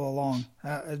other people along.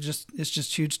 It's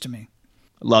just huge to me.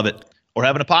 Love it. Or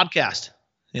having a podcast,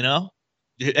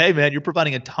 Hey man, you're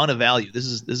providing a ton of value. This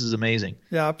is amazing.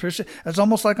 Yeah, I appreciate it. It's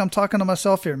almost like I'm talking to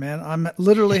myself here, man. I'm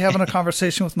literally having a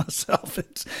conversation with myself.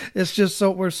 It's just so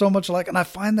we're so much alike, and I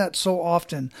find that so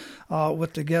often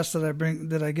with the guests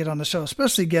that I get on the show,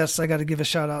 especially guests. I got to give a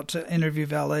shout out to Interview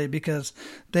Valet because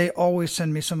they always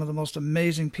send me some of the most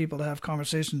amazing people to have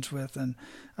conversations with, and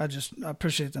I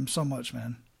appreciate them so much,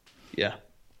 man. Yeah.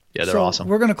 Yeah, they're awesome.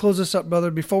 We're going to close this up,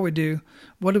 brother. Before we do,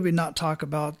 what did we not talk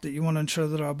about that you want to ensure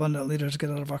that our abundant leaders get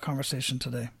out of our conversation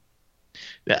today?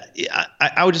 Yeah,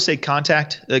 I would just say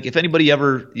contact. Like if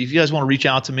you guys want to reach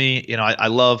out to me, I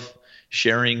love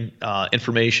sharing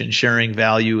information, sharing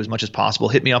value as much as possible.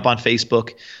 Hit me up on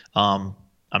Facebook. I'm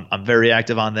very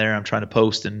active on there. I'm trying to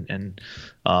post and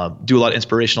do a lot of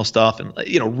inspirational stuff and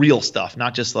real stuff,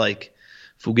 not just like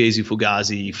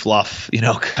fugazi fluff,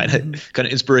 kind of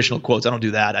inspirational quotes. I don't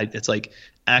do that. It's like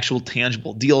actual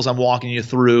tangible deals I'm walking you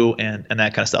through and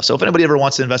that kind of stuff. So if anybody ever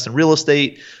wants to invest in real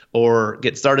estate or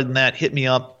get started in that, hit me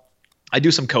up. I do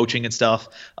some coaching and stuff.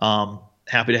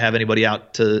 Happy to have anybody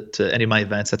out to any of my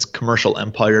events. That's Commercial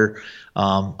Empire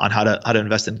on how to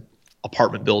invest in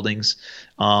apartment buildings.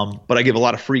 But I give a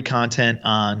lot of free content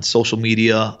on social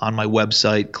media on my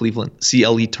website,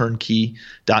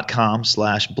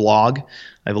 clevelandturnkey.com/blog.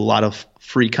 I have a lot of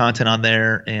free content on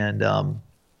there and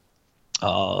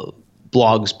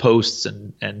blogs, posts,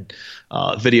 and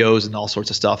videos and all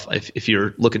sorts of stuff. If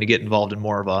you're looking to get involved in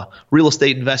more of a real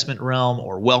estate investment realm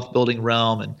or wealth building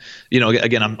realm, and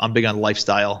again, I'm big on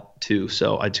lifestyle too,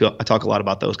 so I talk a lot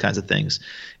about those kinds of things.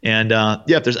 And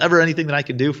if there's ever anything that I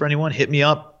can do for anyone, hit me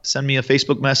up, send me a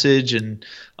Facebook message, and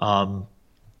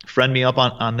friend me up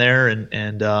on there,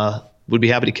 and would be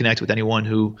happy to connect with anyone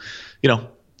who,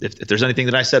 if there's anything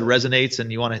that I said resonates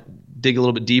and you want to dig a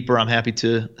little bit deeper, I'm happy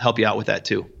to help you out with that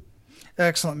too.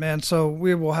 Excellent, man. So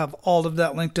we will have all of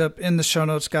that linked up in the show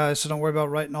notes, guys, so don't worry about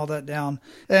writing all that down.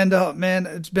 And, man,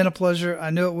 it's been a pleasure.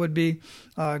 I knew it would be.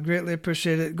 Greatly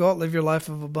appreciate it. Go out, live your life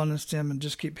of abundance, Tim, and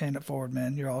just keep paying it forward,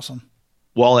 man. You're awesome.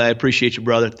 Wally, I appreciate you,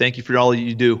 brother. Thank you for all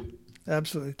you do.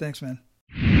 Absolutely. Thanks, man.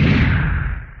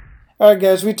 All right,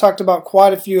 guys, we talked about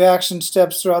quite a few action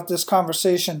steps throughout this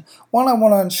conversation. One I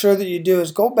want to ensure that you do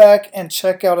is go back and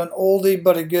check out an oldie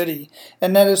but a goodie,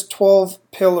 and that is 12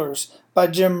 Pillars by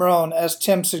Jim Rohn, as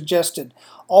Tim suggested.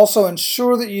 Also,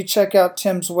 ensure that you check out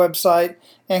Tim's website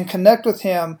and connect with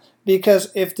him, because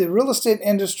if the real estate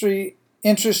industry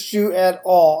interests you at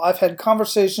all, I've had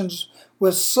conversations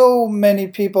with so many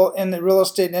people in the real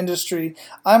estate industry.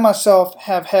 I myself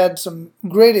have had some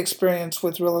great experience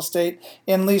with real estate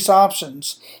in lease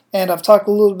options. And I've talked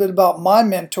a little bit about my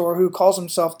mentor, who calls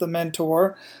himself the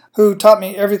mentor, who taught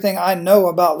me everything I know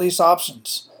about lease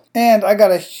options. And I got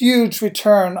a huge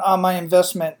return on my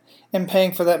investment in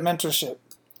paying for that mentorship.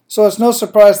 So it's no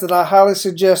surprise that I highly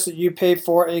suggest that you pay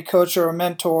for a coach or a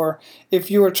mentor if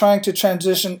you are trying to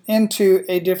transition into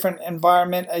a different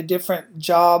environment, a different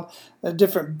job, a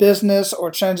different business, or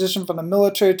transition from the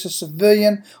military to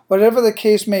civilian, whatever the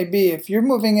case may be. If you're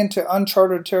moving into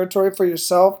uncharted territory for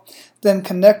yourself, then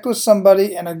connect with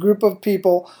somebody and a group of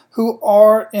people who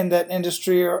are in that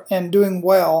industry and doing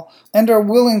well and are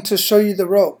willing to show you the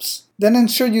ropes. Then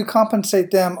ensure you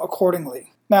compensate them accordingly.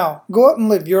 Now, go out and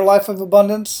live your life of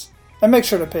abundance, and make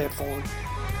sure to pay it forward.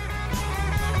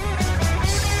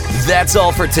 That's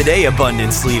all for today,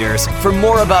 Abundance Leaders. For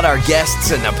more about our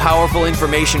guests and the powerful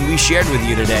information we shared with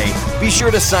you today, be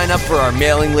sure to sign up for our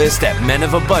mailing list at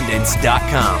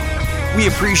menofabundance.com. We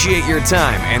appreciate your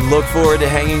time and look forward to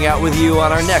hanging out with you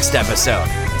on our next episode.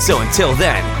 So until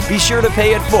then, be sure to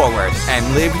pay it forward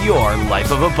and live your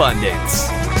life of abundance.